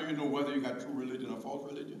 well, how do you know whether you got true religion or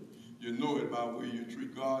false religion? You know it by the way you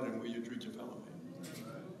treat God and the way you treat your fellow man.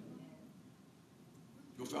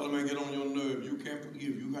 Your fellow man get on your nerves. You can't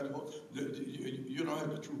forgive. You got to go. You don't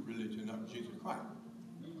have the true religion of Jesus Christ.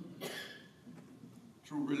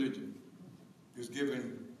 True religion is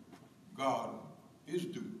giving God his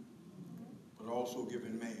due, but also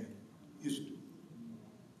giving man his due.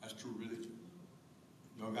 That's true religion.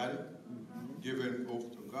 Y'all got it? Giving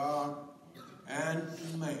both to God and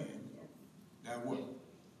to man that what?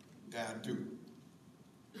 That due.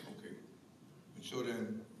 Okay. And so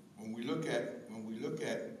then when we look at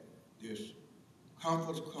this,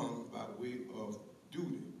 comfort comes by way of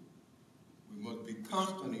duty. We must be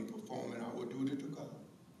constantly performing our duty to God.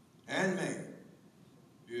 And man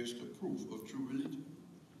is the proof of true religion.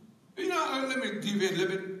 You know, let me deviate a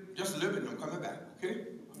little bit, just a little bit, and I'm coming back, okay?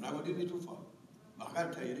 I'm not going to deviate too far. But I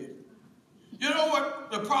got to tell you this. You know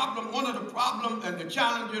what? The problem, one of the problems and the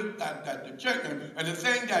challenges that the church, and the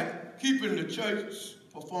thing that keeping the church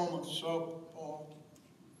performance subpar,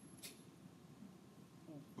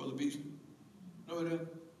 Brother Beasley, know what it is?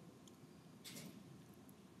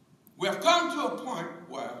 We have come to a point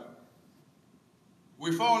where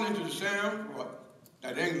we fall into the same rut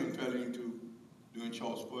that England fell into during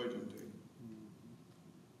Charles Spurgeon day.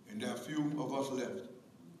 And there are few of us left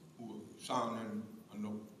who are sounding a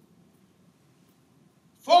note.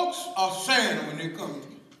 Folks are saying when they come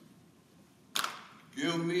to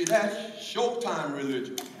give me that Showtime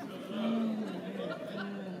religion.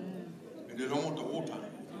 And they don't want the old time.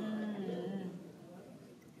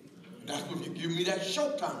 And that's what you give me that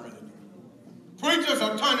Showtime religion. Preachers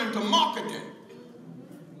are turning to marketing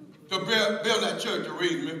to build that church to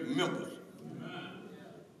raise members.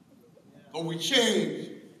 But we changed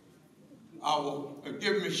our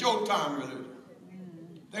give me Showtime religion.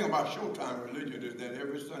 The thing about Showtime religion is that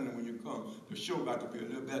every Sunday when you come, the show got to be a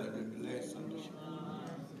little better than the last Sunday show.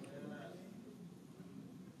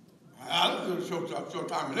 I don't do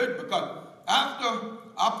Showtime religion because after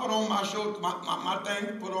I put on my show, my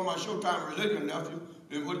thing, put on my Showtime religion, nephew,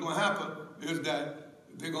 then what's going to happen is that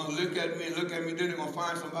they're going to look at me, then they're going to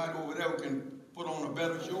find somebody over there who can put on a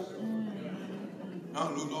better show.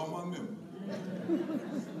 I'll lose all my members.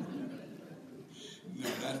 No,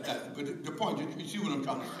 but the point, you see what I'm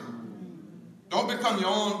trying to say. Don't become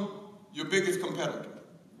your biggest competitor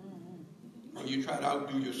when you try to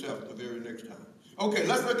outdo yourself the very next time. Okay,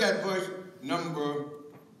 let's look at verse number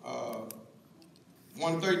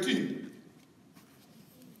 113.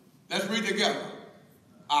 Let's read together.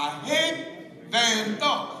 I hate vain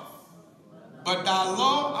thoughts, but thy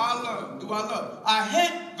law I love. Do I love? I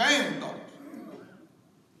hate vain thoughts.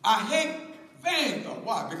 I hate vain thoughts.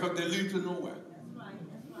 Why? Because they lead to nowhere.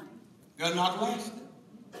 They're not lasting.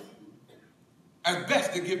 At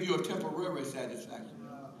best, they give you a temporary satisfaction.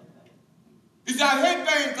 He said, I hate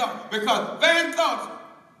vain thoughts because vain thoughts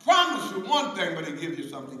promise you one thing, but they give you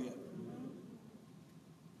something else.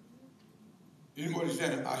 Anybody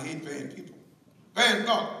saying, I hate vain people? Vain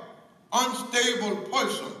thoughts. Unstable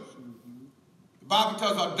persons. The Bible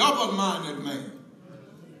tells a double-minded man.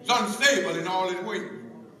 It's unstable in all his ways.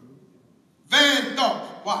 Vain thoughts.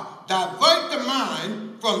 Why? Divert the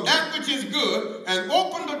mind from that which is good and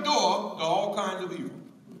open the door to all kinds of evil.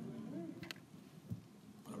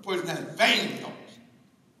 When a person has vain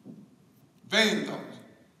thoughts,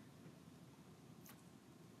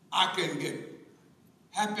 I can get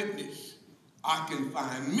happiness. I can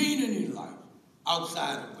find meaning in life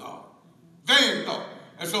outside of God. Vain thought.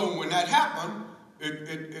 And so when that happens,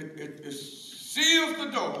 it seals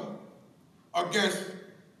the door against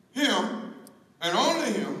him and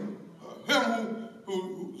only him,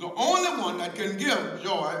 who's the only one that can give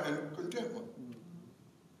joy and contentment.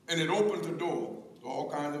 And it opens the door to all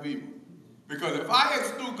kinds of evil. Because if I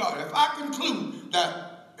exclude God, if I conclude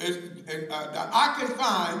that I can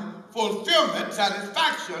find fulfillment,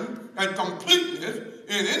 satisfaction, and completeness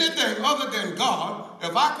in anything other than God,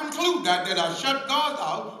 if I conclude that, then I shut God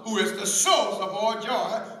out, who is the source of all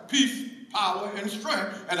joy, peace, power, and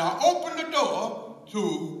strength, and I open the door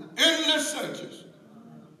to endless searches.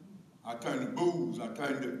 I turn to booze, I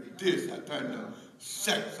turn to this, I turn to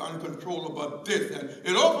sex, uncontrollable this, and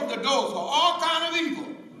it opens the doors for all kinds of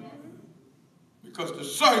evil. Because the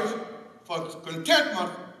search for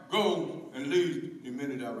contentment goes and leads in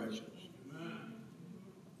many directions.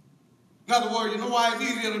 In other words, you know why it's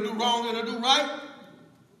easier to do wrong than to do right?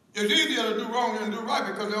 It's easier to do wrong than to do right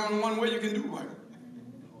because there's only one way you can do right.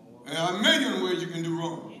 There are a million ways you can do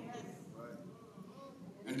wrong.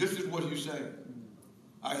 And this is what he's saying.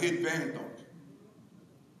 I hate vain thoughts.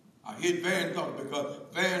 I hate vain thoughts because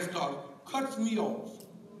vain thoughts cuts me off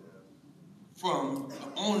from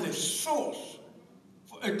the only source.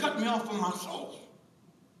 It cut me off from my source.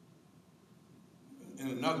 in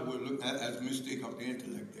another word, looked at as a mistake of the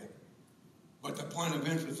intellect there. But the point of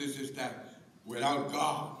emphasis is that without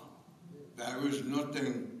God, there is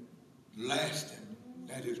nothing lasting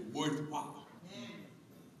that is worthwhile.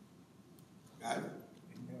 Got it?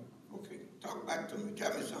 Okay, talk back to me.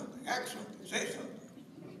 Tell me something. Ask something. Say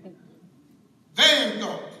something. Vain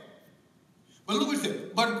thoughts. But look what it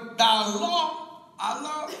says. But thy law I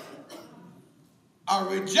love. I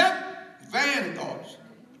reject vain thoughts,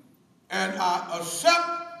 and I accept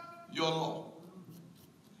your law.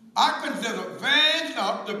 I consider vain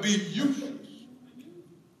thought to be useless,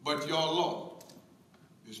 but your law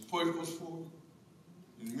is purposeful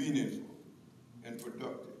and meaningful and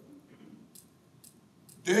productive.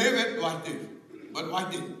 David, watch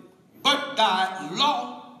this. But thy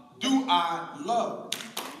law do I love.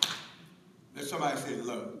 Let somebody say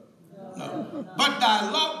love. Love. But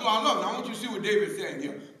thy law do I love. Now I want you to see what David is saying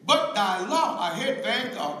here. But thy law, I hate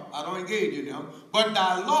vain thought. I don't engage in them. But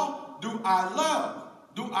thy law do I love.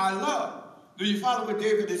 Do I love. Do you follow what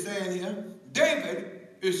David is saying here? David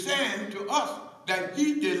is saying to us that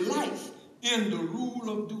he delights in the rule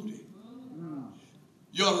of duty.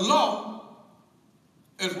 Your law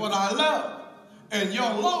is what I love. And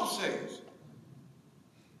your law says,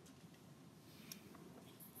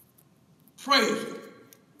 praise him,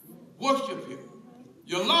 worship him.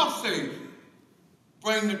 Your law says,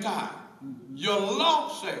 bring the tithe. Your law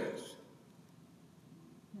says,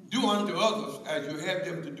 do unto others as you have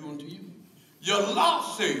them to do unto you. Your law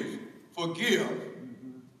says, forgive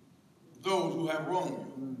those who have wronged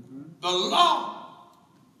you. The law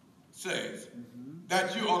says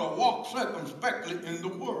that you ought to walk circumspectly in the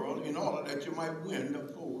world in order that you might win the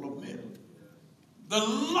soul of men. The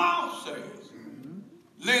law says,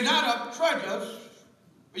 lay not up treasures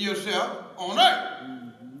for yourself on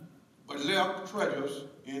earth, but lay up treasures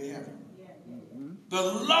in heaven. The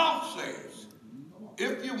law says,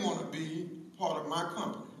 if you want to be part of my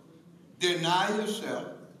company, deny yourself,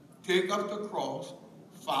 take up the cross,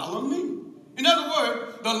 follow me. In other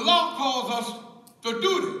words, the law calls us to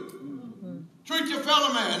duty. Treat your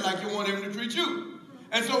fellow man like you want him to treat you.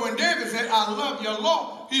 And so when David said, I love your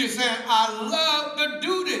law, he is saying, I love the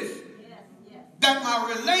duties that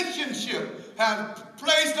my relationship has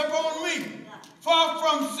placed upon me. Far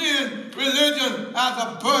from seeing religion as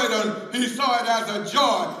a burden, he saw it as a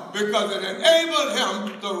joy because it enabled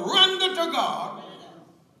him to render to God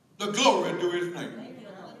the glory due his name.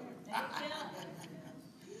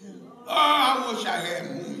 Oh, I wish I had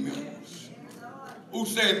more members who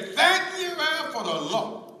said, thank you, man, for the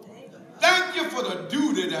law. Thank you for the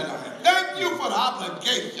duty that I have. Thank you for the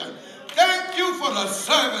obligation. Thank you for the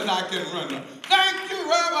service I can render. Thank you,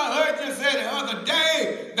 Rev. I heard you say the other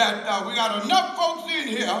day that we got enough folks in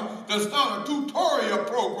here to start a tutorial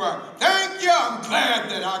program. Thank you. I'm glad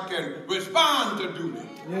that I can respond to duty.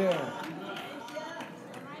 Yeah.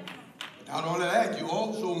 Not only that, you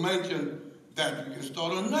also mentioned that you can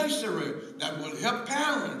start a nursery that will help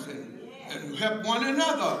parents and help one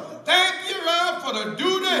another. Thank you, Rev, for the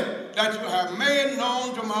duty that you have made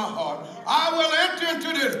known to my heart. I will enter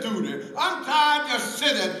into this duty. I'm tired of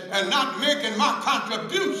sitting and not making my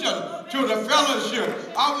contribution to the fellowship.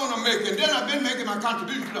 I want to make it. Then I've been making my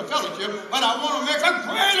contribution to the fellowship, but I want to make a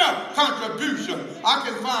greater contribution. I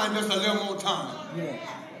can find just a little more time. Yeah.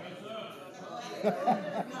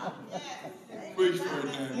 Preach,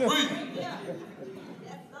 Ferdinand. Preach.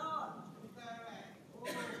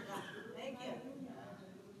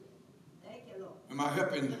 Am I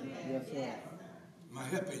helping you? Yes, sir. Am I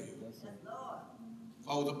helping you? Yes, sir. If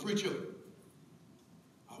I was a preacher,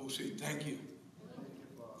 I would say thank you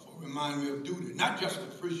for reminding me of duty. Not just the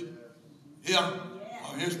preacher here,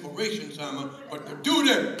 or inspiration sermon, but the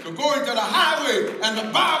duty to go into the highways and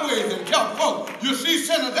the byways and tell folks, you see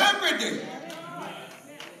sinners every day.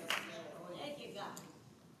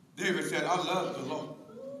 David said, I love the Lord.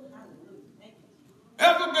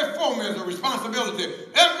 Ever before me is a responsibility.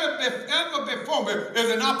 Ever before me is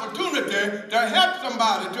an opportunity to help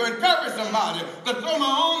somebody, to encourage somebody, to throw my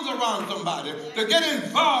arms around somebody, to get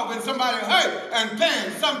involved in somebody's hurt and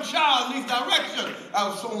pain. Some child needs direction.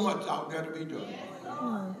 There's so much out there to be done.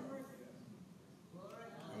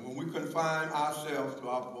 And when we confine ourselves to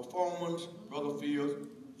our performance, Brother Fields,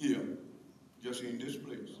 here, just in this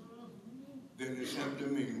place, then it simply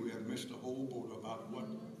means we have missed the whole boat about what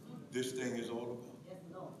this thing is all about.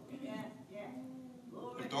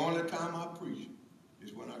 But the only time I preach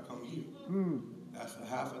is when I come here. That's a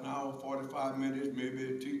half an hour, 45 minutes,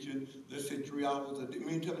 maybe teaching, let's say 3 hours a day. You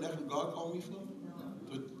mean tell me that's what God called me for?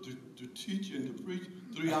 To teach and to preach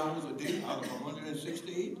 3 hours a day out of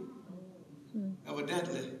 168?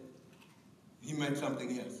 Evidently, he meant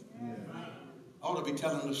something else. I ought to be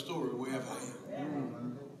telling the story wherever I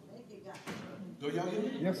am. Do y'all hear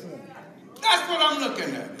me? Yes, sir. That's what I'm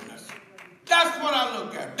looking at. That's what I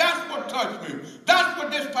look at. That's what touched me. That's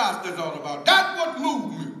what this pastor's all about. That's what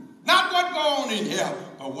moved me. Not what goes on in here,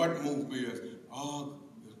 but what moved me is, oh,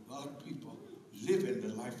 there's a lot of people living the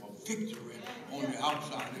life of victory on the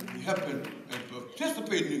outside and helping and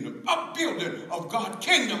participating in the upbuilding of God's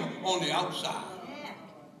kingdom on the outside.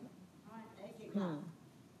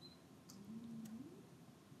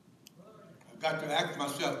 I've got to ask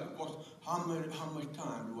myself, of course, how much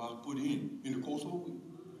time do I put in the course of a week?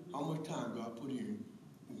 How much time do I put in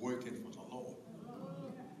working for the Lord?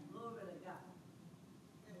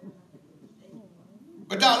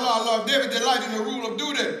 But thou, Lord, David delighted in the rule of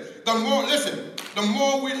duty. The more, listen, the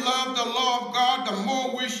more we love the law of God, the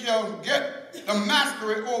more we shall get the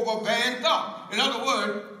mastery over vain thought. In other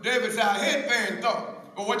words, David said, I hate vain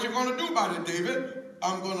thought. But what you're going to do about it, David,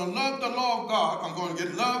 I'm going to love the law of God. I'm going to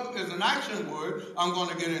get love as an action word. I'm going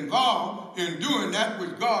to get involved in doing that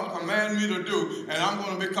which God commanded me to do. And I'm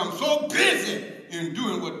going to become so busy in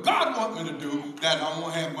doing what God wants me to do that I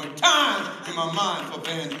won't have much time in my mind for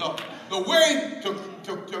vain thought. The way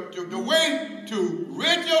to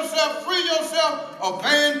rid yourself, free yourself of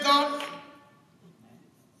vain thoughts,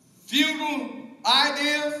 futile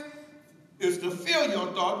ideas, is to fill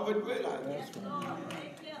your thoughts with great ideas.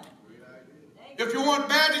 If you want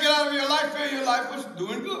bad to get out of your life, fill your life with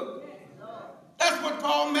doing good. That's what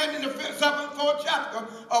Paul meant in the 4th chapter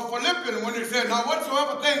of Philippians when he said, now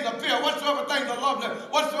whatsoever things are pure, whatsoever things are lovely,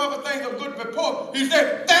 whatsoever things are good report, he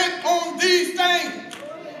said, think on these things.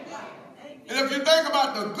 And if you think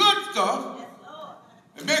about the good stuff,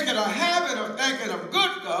 and make it a habit of thinking of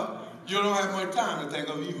good stuff, you don't have much time to think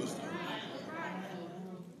of evil stuff.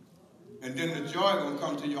 And then the joy will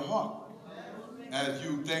come to your heart. As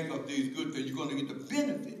you think of these good things, you're going to get the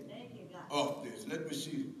benefit of this. Let me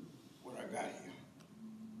see what I got here.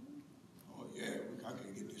 Oh, yeah, I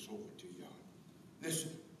can get this over to y'all.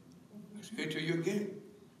 Listen, let's get to you again.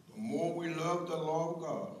 The more we love the law of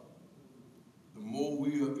God, the more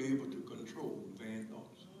we are able to control vain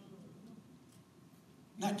thoughts.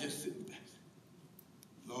 Not just sitting back.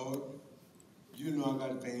 Lord, you know I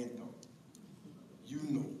got a vain thought. You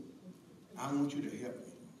know. I want you to help me.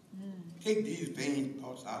 Take these vain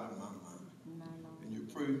thoughts out of my mind. And you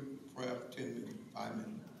pray prayer 10 minutes, 5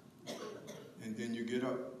 minutes. And then you get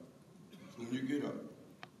up. When you get up,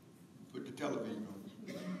 put the television on.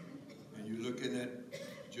 And you're looking at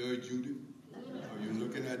Judge Judy. Or you're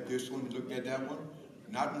looking at this one, you look at that one.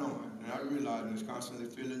 Not knowing, not realizing it's constantly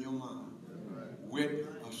filling your mind with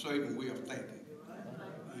a certain way of thinking.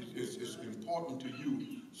 It's important to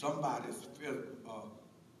you. Somebody's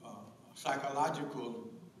psychological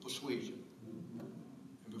persuasion.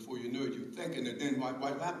 And before you know it, you're thinking, and then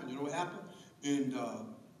what happened? You know what happened? In the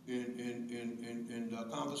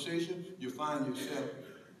conversation, you find yourself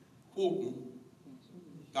quoting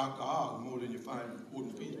Dr. Oz more than you find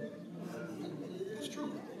quoting Peter. It's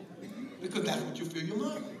true. Because that's what you fill your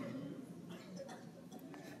mind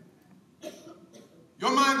with.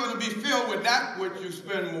 Your mind going to be filled with that which you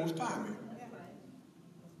spend most time in.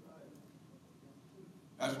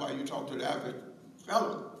 That's why you talk to the average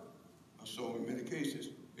fellow. So in many cases,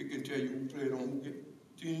 it can tell you who played on who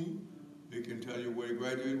team. It can tell you where he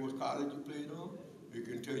graduated, what college you played on. It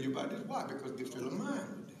can tell you about this. Why? Because they fill a mind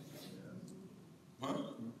with that.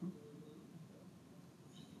 Huh?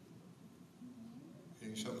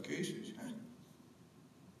 In some cases, huh?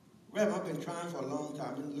 Well, I've been trying for a long time.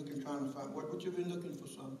 I've been looking, trying to find, what you been looking for,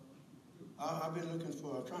 son? I've been looking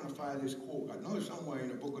for, trying to find this quote. I know it's somewhere in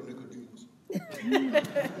the book of Nicodemus.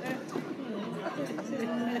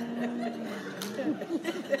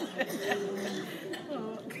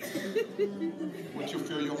 What you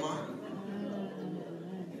fill your mind?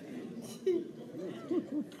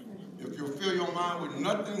 If you fill your mind with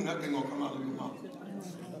nothing, nothing will come out of your mouth.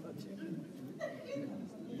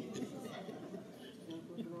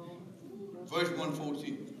 Verse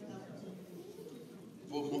 114.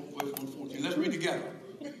 Verse 114. Let's read together.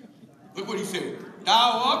 Look what he said.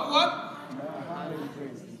 Thou art what?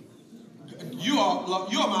 You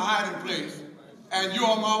are my hiding place. And you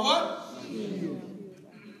are my what?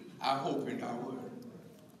 I hope in thy word.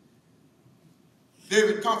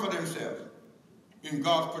 David comforted himself in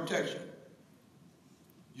God's protection.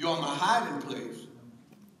 You are my hiding place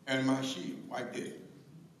and my shield. Right there.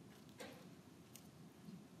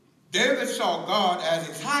 David saw God as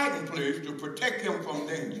his hiding place to protect him from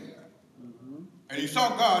danger. And he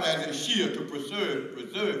saw God as a shield to preserve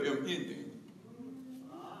him in danger.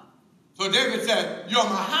 So David said, you're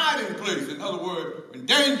my hiding place. In other words, when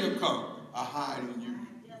danger comes, I hide in you.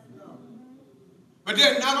 But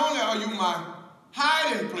then not only are you my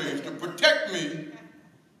hiding place to protect me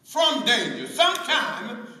from danger,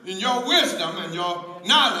 sometimes in your wisdom and your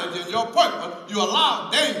knowledge and your purpose, you allow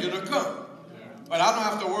danger to come. But I don't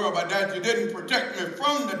have to worry about that. You didn't protect me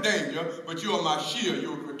from the danger, but you are my shield.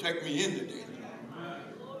 You will protect me in the danger.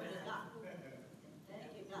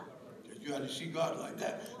 You have to see God like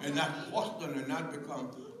that and not question and not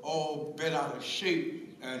become all bent out of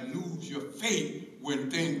shape and lose your faith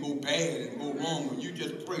when things go bad and go wrong. When you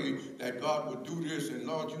just pray that God will do this, and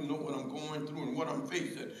Lord, you know what I'm going through and what I'm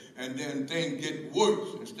facing, and then things get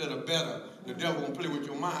worse instead of better. The devil will play with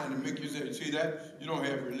your mind and make you say, see that? You don't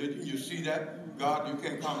have religion. You see that? God, you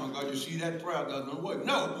can't count on God. You see that? Prayer doesn't work.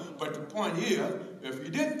 No, but the point is, if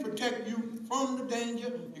he didn't protect you from the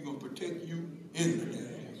danger, he's going to protect you in the danger.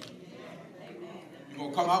 You're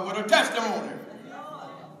going to come out with a testimony.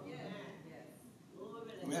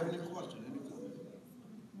 Do you have any questions? Any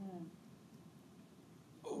comments?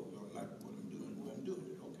 Oh, you don't like what I'm doing? Well, I'm doing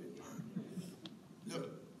it. Okay, fine. Look,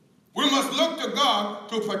 we must look to God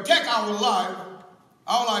to protect our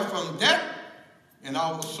life from death and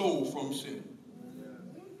our soul from sin.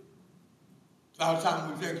 A lot of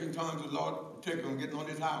times we think in times the Lord, I'm getting on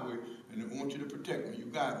this highway, and I want you to protect me. You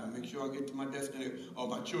guide me. Make sure I get to my destination, or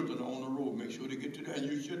my children are on the road. Make sure they get to there. And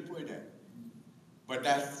you should pray that. But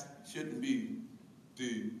that shouldn't be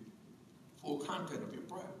the full content of your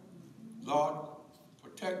prayer. Lord,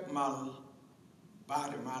 protect my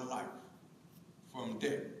body, my life from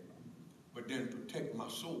death, but then protect my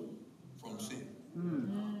soul from sin.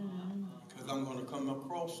 Because I'm going to come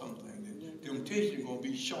across something. And temptation is going to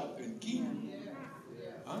be sharp and keen.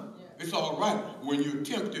 Huh? It's all right when you're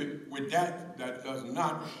tempted with that does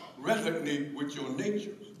not resonate with your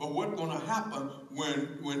nature. But what's going to happen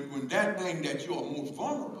when that thing that you are most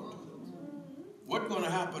vulnerable to, what's going to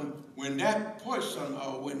happen when that person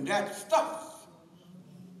or when that stuff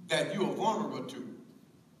that you are vulnerable to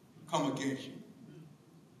come against you?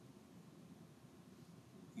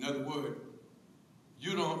 In other words,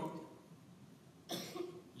 you'll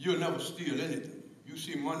never steal anything. You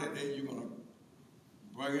see money there, you're going to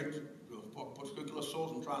bring it to a particular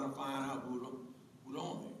source and trying to find out who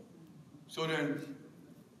owns it. So then,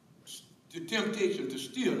 the temptation to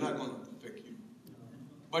steal is not going to affect you.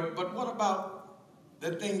 But what about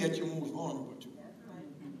that thing that you're most vulnerable to?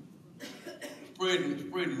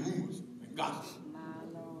 Spreading rumors and gossip.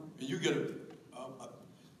 And you get a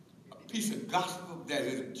piece of gossip that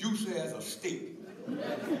is juicy as a steak.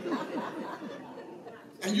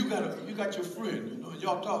 And you got your friend,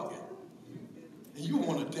 y'all talking. And you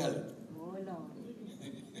want to tell it. Oh,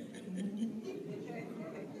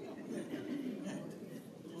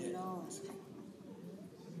 Lord.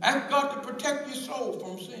 Ask God to protect your soul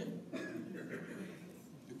from sin.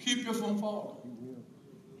 To keep you from falling.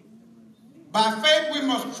 By faith we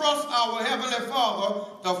must trust our Heavenly Father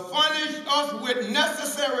to furnish us with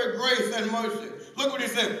necessary grace and mercy. Look what he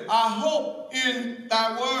said. I hope in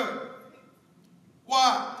thy word.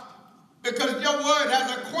 Why? Because your word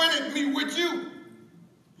has acquainted me with you.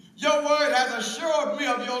 Your word has assured me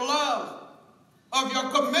of your love, of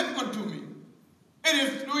your commitment to me. It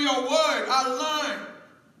is through your word I learned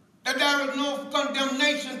that there is no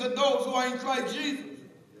condemnation to those who are in Christ Jesus.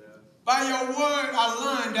 By your word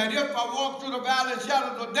I learned that if I walk through the valley of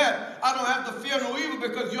shadows of death, I don't have to fear no evil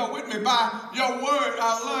because you're with me. By your word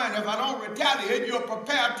I learned if I don't retaliate, you'll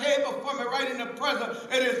prepare a table for me right in the present.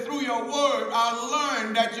 It is through your word I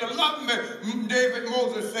learned that you love me.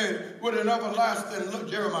 Moses said, with an everlasting love,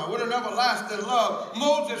 Jeremiah, with an everlasting love.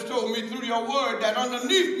 Moses told me through your word that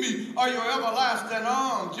underneath me are your everlasting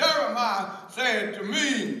arms. Jeremiah said to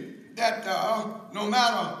me that no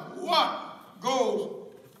matter what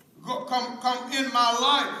come in my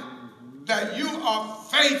life, that you are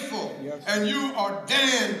faithful, and you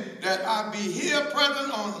ordained that I be here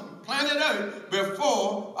present on planet Earth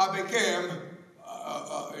before I became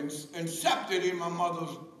incepted in my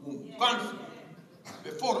mother's womb.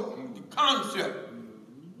 Before the concept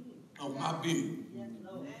of my being.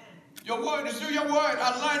 Your word is through your word.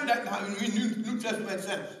 I learned that New Testament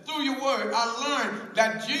says, through your word, I learned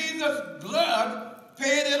that Jesus' blood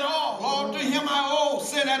paid it all. Lord, to him I owe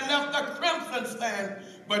sin that left a crimson stain,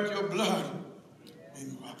 but your blood.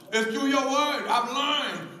 It's through your word I've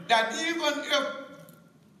learned that even if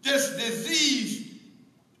this disease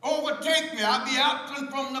overtake me, I'll be absent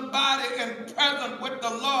from the body and present with the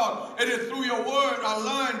Lord. It is through your word I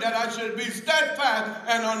learned that I should be steadfast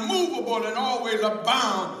and unmovable and always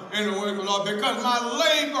abound in the work of the Lord, because my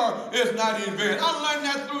labor is not in vain. I learned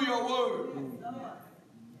that through your word.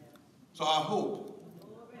 So I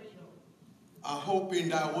hope in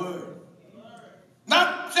thy word.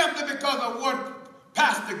 Not simply because of what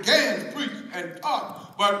Pastor Gans preached and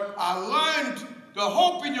taught, but I learned the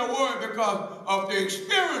hope in your word because of the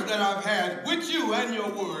experience that I've had with you and your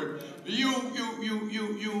word. You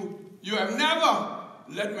have never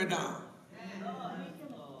let me down.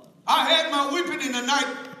 I had my weeping in the night,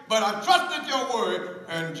 but I trusted your word,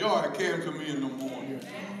 and joy came to me in the morning.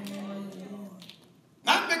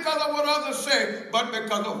 Not because of what others say, but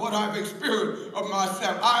because of what I've experienced of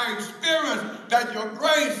myself. I experienced that your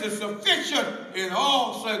grace is sufficient in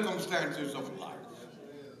all circumstances of life.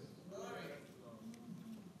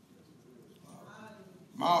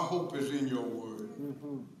 My hope is in your word.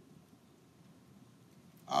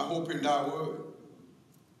 I hope in thy word.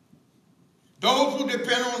 Those who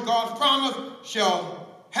depend on God's promise shall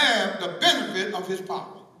have the benefit of his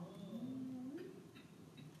power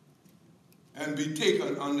and be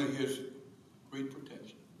taken under his great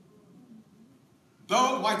protection.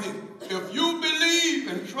 Though, like this, if you believe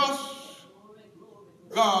and trust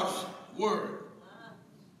God's word,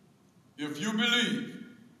 if you believe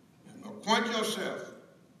and acquaint yourself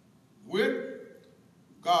with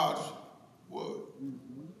God's word,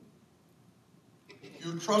 if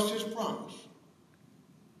you trust his promise,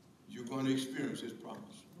 you're going to experience his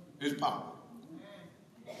promise, his power.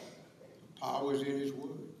 The power is in his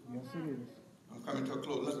word. Yes, it is. I'm coming to a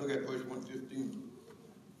close. Let's look at verse 115.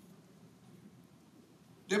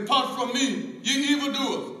 Depart from me, ye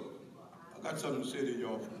evildoers. I got something to say to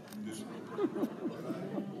y'all from this room.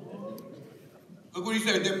 Look what he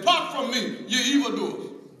said. Depart from me, ye evildoers.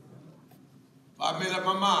 I made up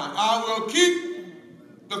my mind. I will keep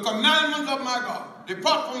the commandments of my God.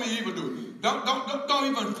 Depart from me, evildoers. Don't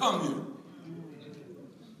even come here.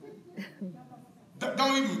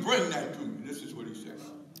 Don't even bring that to me. This is what he said.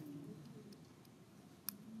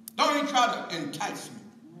 Don't even try to entice me.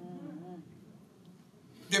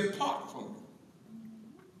 Depart from me.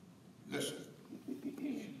 Listen.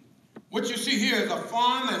 What you see here is a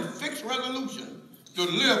firm and fixed resolution to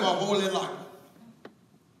live a holy life.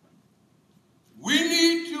 We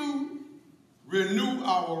need to renew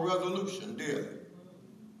our resolution daily.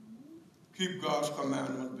 Keep God's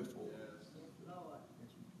commandments before us.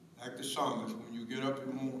 Like the psalmist, when you get up in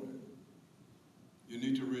the morning, you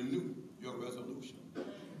need to renew your resolution.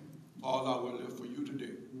 Father, I will live for you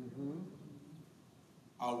today.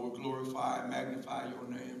 I will glorify and magnify your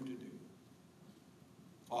name today.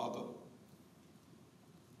 Father,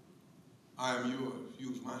 I am yours.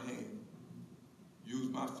 Use my hand. Use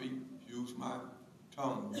my feet. Use my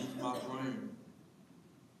tongue. Use my brain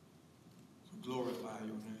to glorify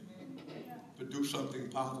your name. To do something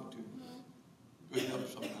positive. To help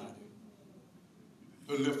somebody.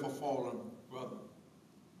 To lift a fallen brother.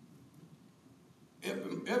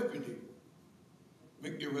 Every day,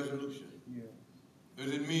 make your resolution. Yeah.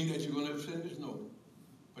 Does it mean that you're going to have sinners? No.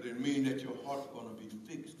 But it means that your heart's going to be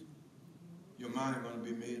fixed. Your mind going to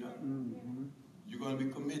be made up. You're going to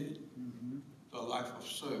be committed to a life of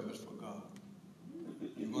service for God.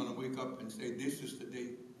 You're going to wake up and say, this is the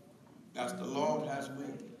day that the Lord has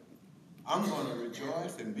made. I'm going to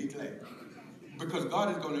rejoice and be glad. Because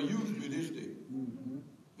God is going to use me this day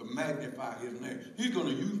to magnify his name. He's going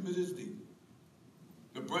to use me this day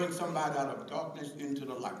to bring somebody out of darkness into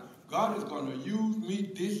the light. God is going to use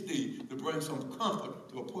me this day to bring some comfort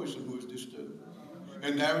to a person who is disturbed.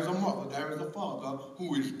 And there is a mother, there is a father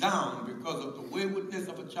who is down because of the waywardness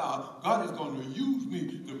of a child. God is going to use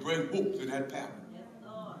me to bring hope to that parent. Yes,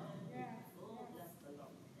 Lord. Oh, bless the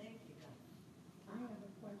Lord. Thank you, God. I have a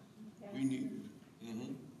question. We need it.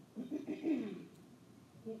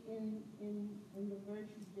 In the verse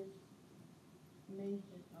you just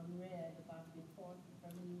mentioned or read about depart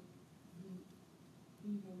from the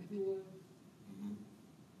evildoers,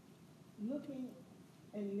 looking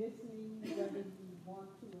and listening, whether you want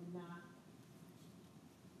to or not,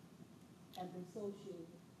 at the social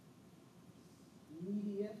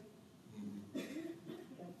media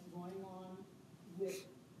that's going on with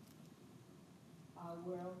our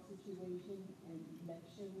world situation and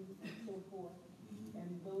elections and so forth,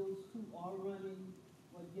 and those who are running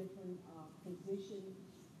for different positions,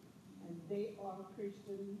 and they are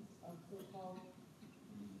Christians, or so-called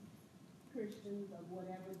Christians of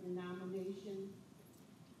whatever denomination.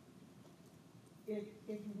 If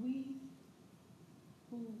we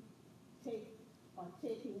who are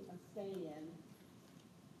taking a stand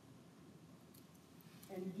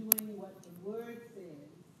and doing what the word says,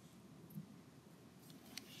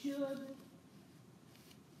 should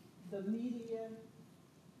the media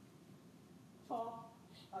talk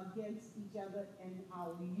against each other and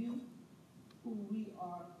our youth, who we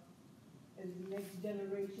are as the next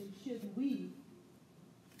generation, should we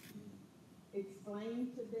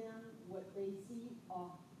explain to them what they see,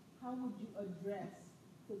 or how would you address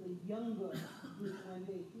to the younger group when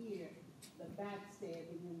they hear the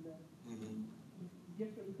backstabbing and the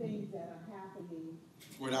different things that are happening?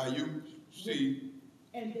 What our youth see.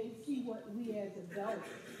 And they see what we as adults.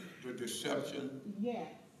 The deception. Yes.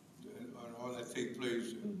 And all that take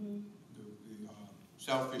place. The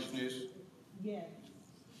selfishness. Yes.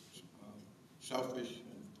 Selfish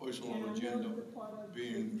and personal agenda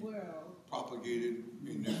being propagated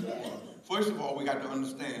in this world. First of all, we got to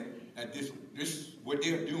understand that this what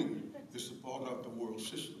they're doing is a part of the world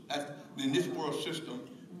system. And this world system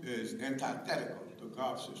is antithetical to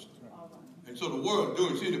God's system. And so the world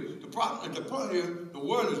doing, see, the problem is the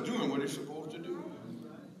world is doing what it's supposed to do.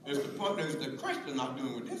 It's the problem is the Christian not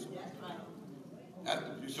doing what they're supposed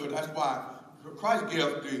to do. So that's why Christ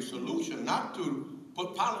gives the solution not to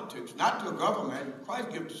put politics, not to government. Christ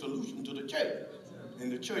gives the solution to the church.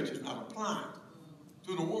 And the church is not applying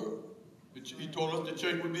to the world. He told us the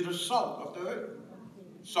church would be the salt of the earth.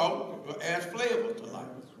 Salt adds flavor to life,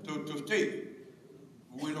 to state.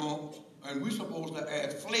 We don't, and we're supposed to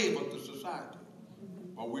add flavor to society.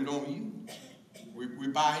 But we don't use. We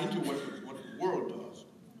buy into what the world does.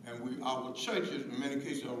 And our churches, in many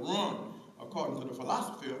cases, are run according to the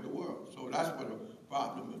philosophy of the world. So that's what the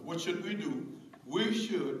problem is. What should we do? We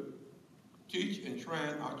should teach and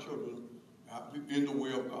train our children in the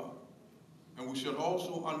way of God. And we should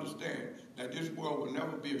also understand that this world will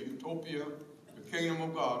never be a utopia. The kingdom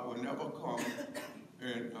of God will never come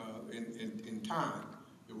in time.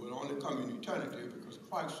 It will only come in eternity because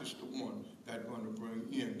Christ is the one that's going to bring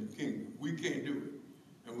in the kingdom. We can't do it.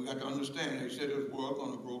 And we got to understand, they said this world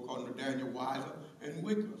going to grow, according to Daniel, wiser and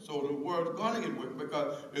weaker. So the world's going to get weaker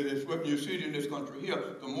because it is what you see in this country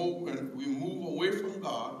here. The more when we move away from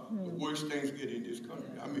God, the worse things get in this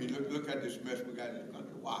country. I mean, look at this mess we got in this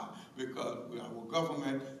country. Why? Because our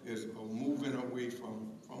government is moving away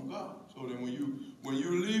from God. So then when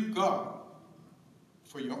you leave God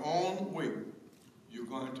for your own way, you're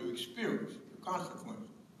going to experience the consequences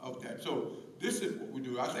of that. So this is what we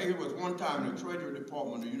do. I think it was one time in the Treasury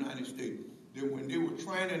Department of the United States that when they were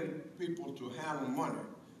training people to handle money,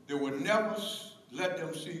 they would never let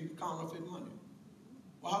them see counterfeit money.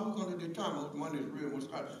 Well, how are we going to determine what money is real and what's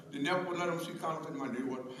counterfeit? They never would let them see counterfeit money. They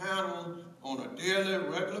would handle on a daily,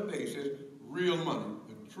 regular basis real money,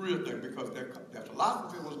 the real thing, because their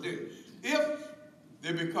philosophy was this. If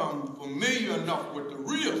they become familiar enough with the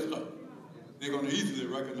real stuff, they're going to easily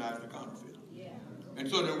recognize the counterfeit. Yeah. And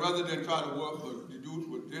so then rather than try to work to do it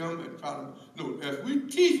with them and try to, no, as we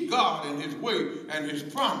teach God in his way and his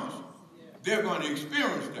promise, they're going to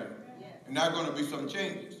experience that. And there are going to be some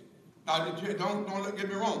changes. Now, don't get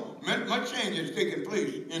me wrong. Much change is taking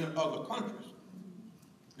place in other countries.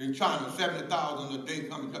 In China, 70,000 a day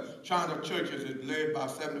coming. China churches is led by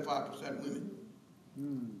 75% women.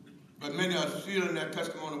 But many are sealing their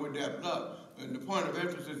testimony with their blood. And the point of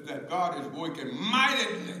emphasis is that God is working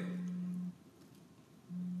mightily.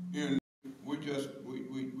 And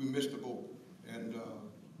we missed the boat. And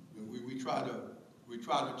we try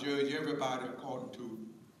to judge everybody according to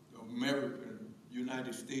the American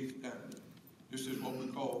United States standard. This is what we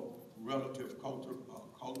call relative culturalism.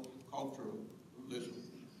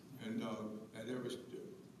 And that every,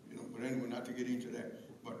 but anyway, not to get into that.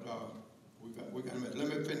 But we got let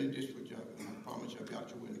me finish this with you. I promise I'll be out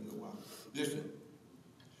your way in a little while. Listen,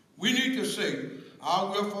 we need to say,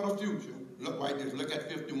 our will for the future. Look like this. Look at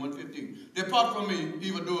 51:15. Depart from me,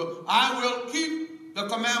 evildoer. I will keep the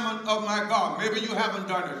commandment of my God. Maybe you haven't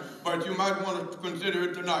done it, but you might want to consider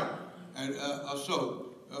it tonight. And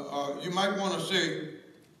you might want to say,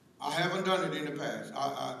 I haven't done it in the past.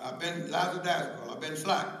 I've been lackadaisical. I've been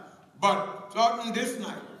slack. But starting this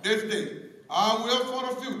night, this day, I will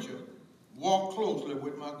for the future walk closely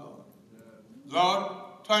with my God. Lord,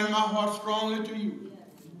 turn my heart strongly to you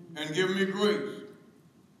and give me grace.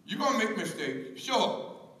 You're going to make mistakes,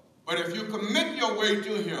 sure. But if you commit your way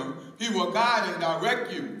to him, he will guide and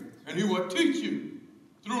direct you. And he will teach you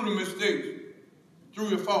through the mistakes, through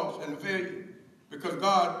your faults and failure. Because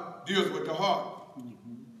God deals with the heart.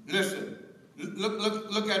 Listen,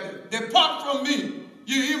 look at it. Depart from me,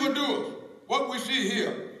 ye evildoers. What we see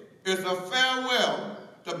here is a farewell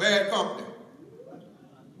to bad company.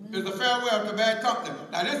 It's a farewell to bad company.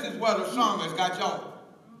 Now this is where the psalmist got y'all.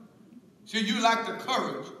 See, you lack the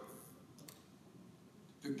courage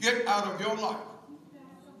to get out of your life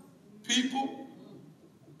people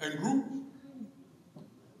and groups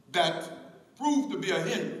that prove to be a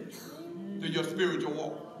hindrance to your spiritual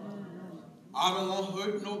walk. I don't want to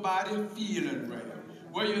hurt nobody feeling right.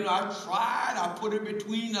 Well, you know, I tried. I put it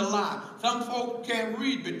between the lines. Some folks can't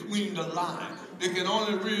read between the lines. They can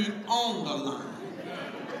only read on the line.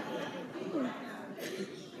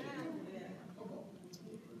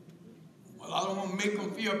 Well, I don't want to make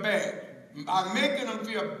them feel bad. By making them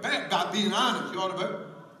feel bad, by being honest, you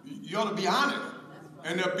ought to be honest.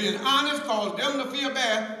 And if being honest cause them to feel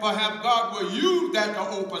bad, perhaps God will use that to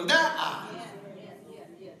open their eyes.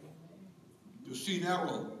 To see that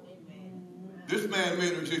wrong. This man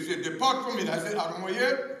made it. He said, depart from me. I said, I don't want to hear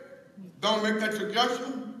it. Don't make that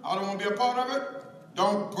suggestion. I don't want to be a part of it.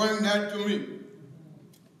 Don't bring that to me.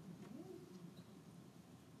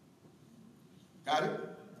 Got it?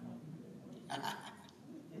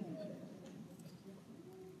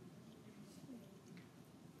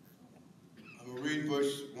 I'm going to read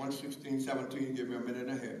verse 116, 17. Give me a minute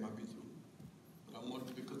and a half. Might be through. But I want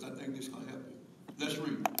to, because I think this is going to help you. Let's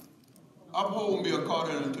read. Uphold me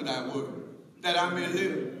according unto thy word, that I may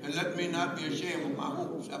live, and let me not be ashamed of my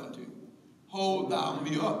hope. 17. Hold thou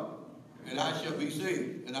me up, and I shall be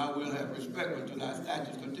saved, and I will have respect unto thy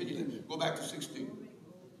statutes continually. Go back to 16.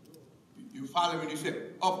 You follow me? He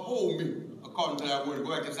said, uphold me according to thy word.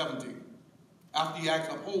 Go back to 17. After he asked,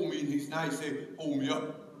 uphold me, now he said, hold me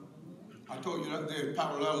up. I told you that there's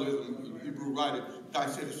parallelism. Hebrew writer, I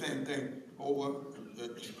said the same thing over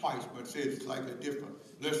twice, but said it's like a different.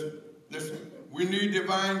 Listen, we need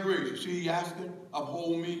divine grace. You see, he asking,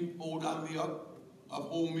 uphold me, hold on me up.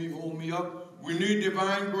 Uphold me, hold me up. We need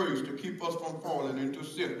divine grace to keep us from falling into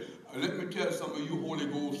sin. Let me tell some of you Holy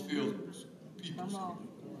Ghost filled people.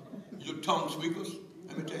 You tongue speakers.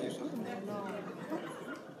 Let me tell you something.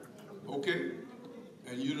 Okay?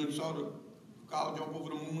 And you done saw the cow jump over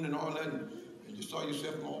the moon and all that, and you saw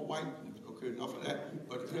yourself all white. Okay, enough of that.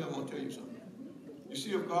 But here I'm going to tell you something. You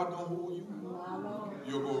see, if God don't hold you,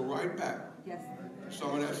 you'll go right back. Yes.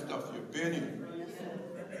 Some of that stuff you've been in.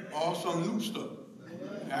 Or some new stuff.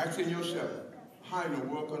 Asking yourself, how in the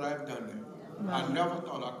world could I have done that? I never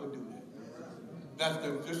thought I could do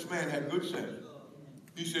that. This man had good sense.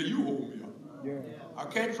 He said, you hold me up. Yeah. I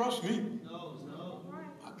can't trust me.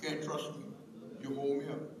 I can't trust me. You hold me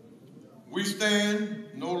up. We stand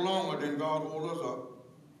no longer than God holds us up,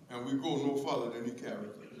 and we go no further than he carries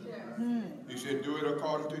us. He said, do it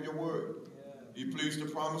according to your word. He pleased the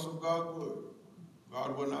promise of God's word.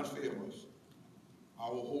 God will not fail us. Our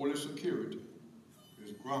holy security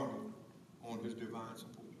is grounded on his divine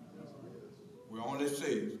support. We're only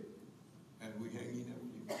saved as we hang in there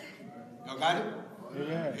with you. Y'all got it?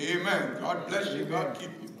 Amen. Amen. God bless you. God keep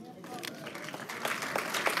you.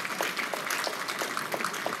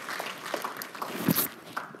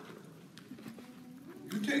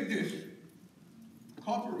 You take this,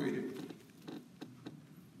 incorporate it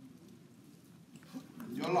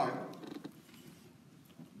in your life.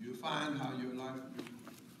 You'll find how your life is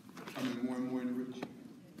becoming more and more enriched.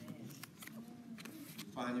 You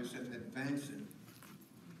find yourself advancing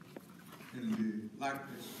in the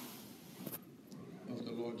likeness of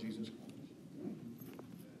the Lord Jesus Christ.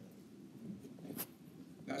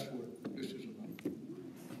 That's what this is about.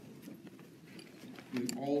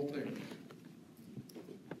 In all things,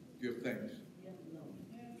 give thanks.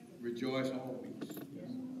 Rejoice always.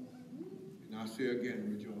 And I say again,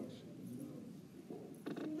 rejoice.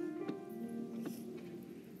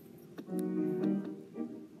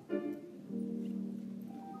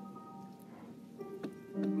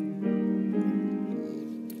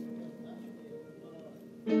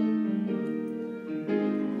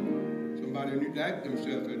 Somebody need to act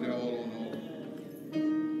themselves and they're all on all.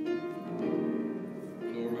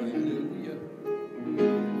 Glory, hallelujah.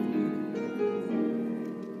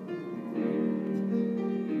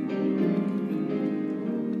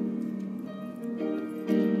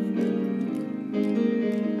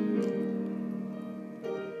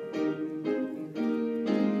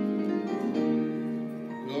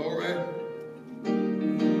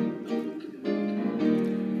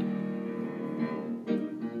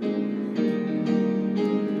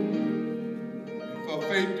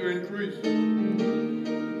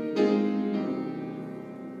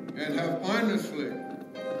 And have earnestly,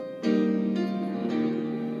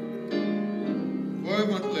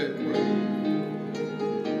 fervently prayed.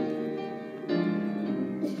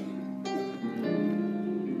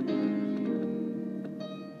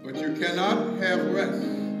 But you cannot have rest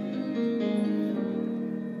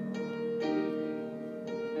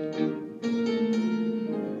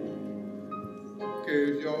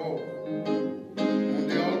because you're on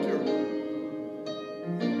the altar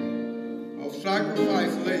of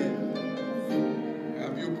sacrifice laid.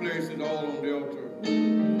 Have you placed it all on the altar?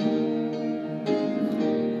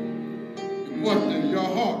 You question your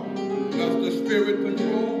heart. Does the Spirit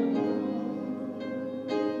control.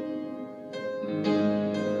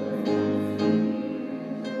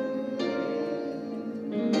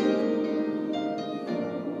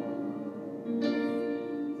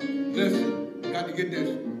 Listen, you got to get this.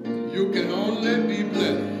 You can only be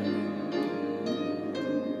blessed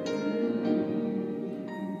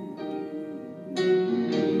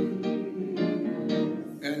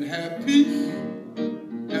and have peace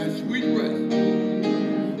and sweet rest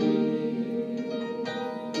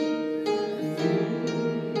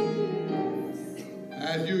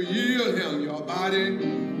as you yield him your body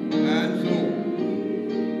and soul.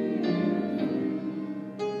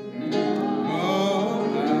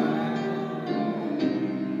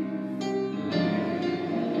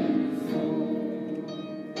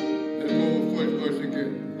 Let's go over first verse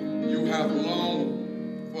again. You have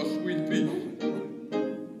longed for sweet peace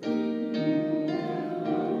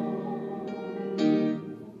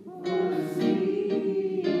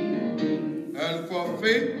and for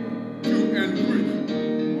faith to increase.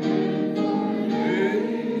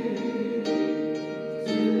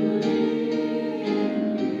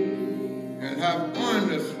 And have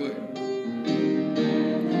earnestly,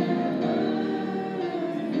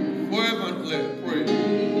 fervently prayed.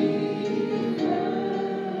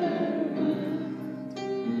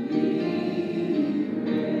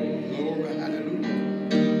 Glory, hallelujah.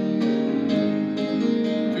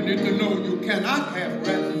 You need to know you cannot have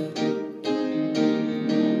rest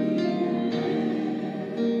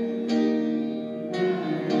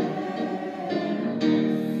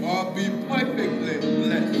or be perfectly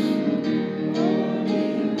blessed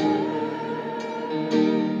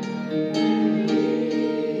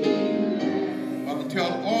until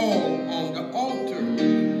all on the altar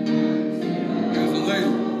is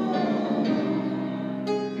laid.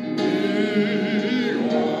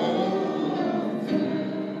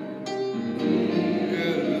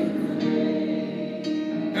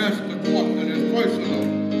 That's the question is personal.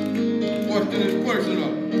 Question is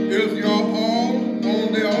personal. Is your all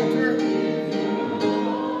on the altar?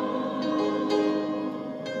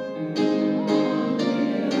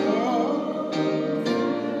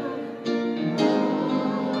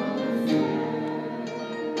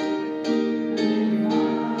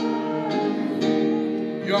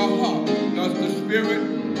 Your heart, does the Spirit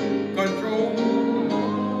control?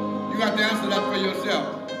 You got to answer that for yourself.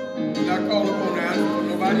 You're not called upon to answer for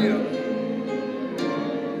nobody else.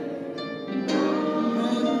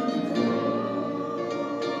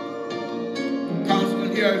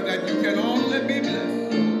 Constant here is that you can only be blessed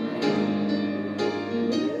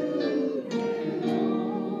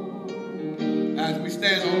as we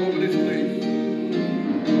stand all over this place.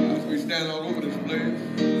 As we stand all over this place.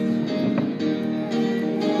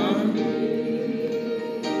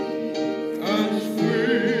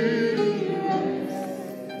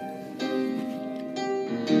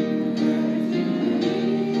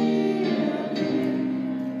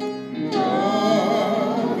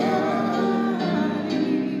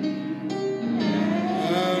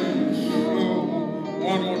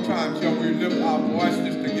 Shall we lift our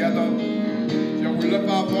voices together? Shall we lift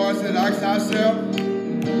our voices and ask ourselves,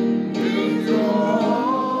 is your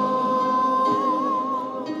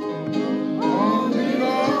on the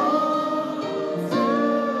altar?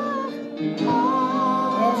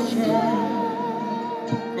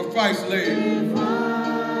 For Christ's lady.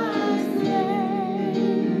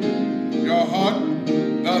 Your heart,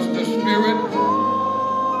 does the Spirit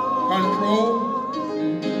control?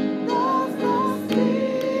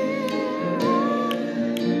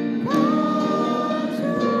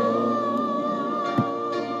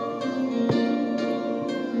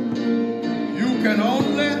 Can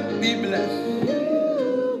only be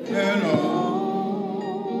blessed and all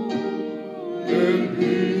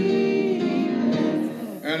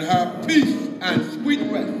and have peace and sweet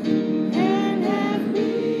rest.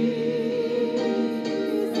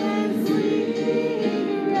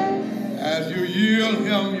 As you yield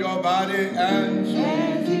him your body and soul.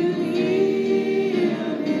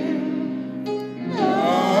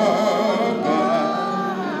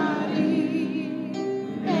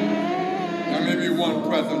 One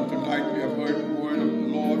present tonight, we have heard the word of the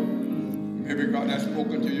Lord. Maybe God has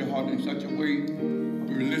spoken to your heart in such a way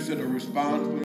to elicit a response.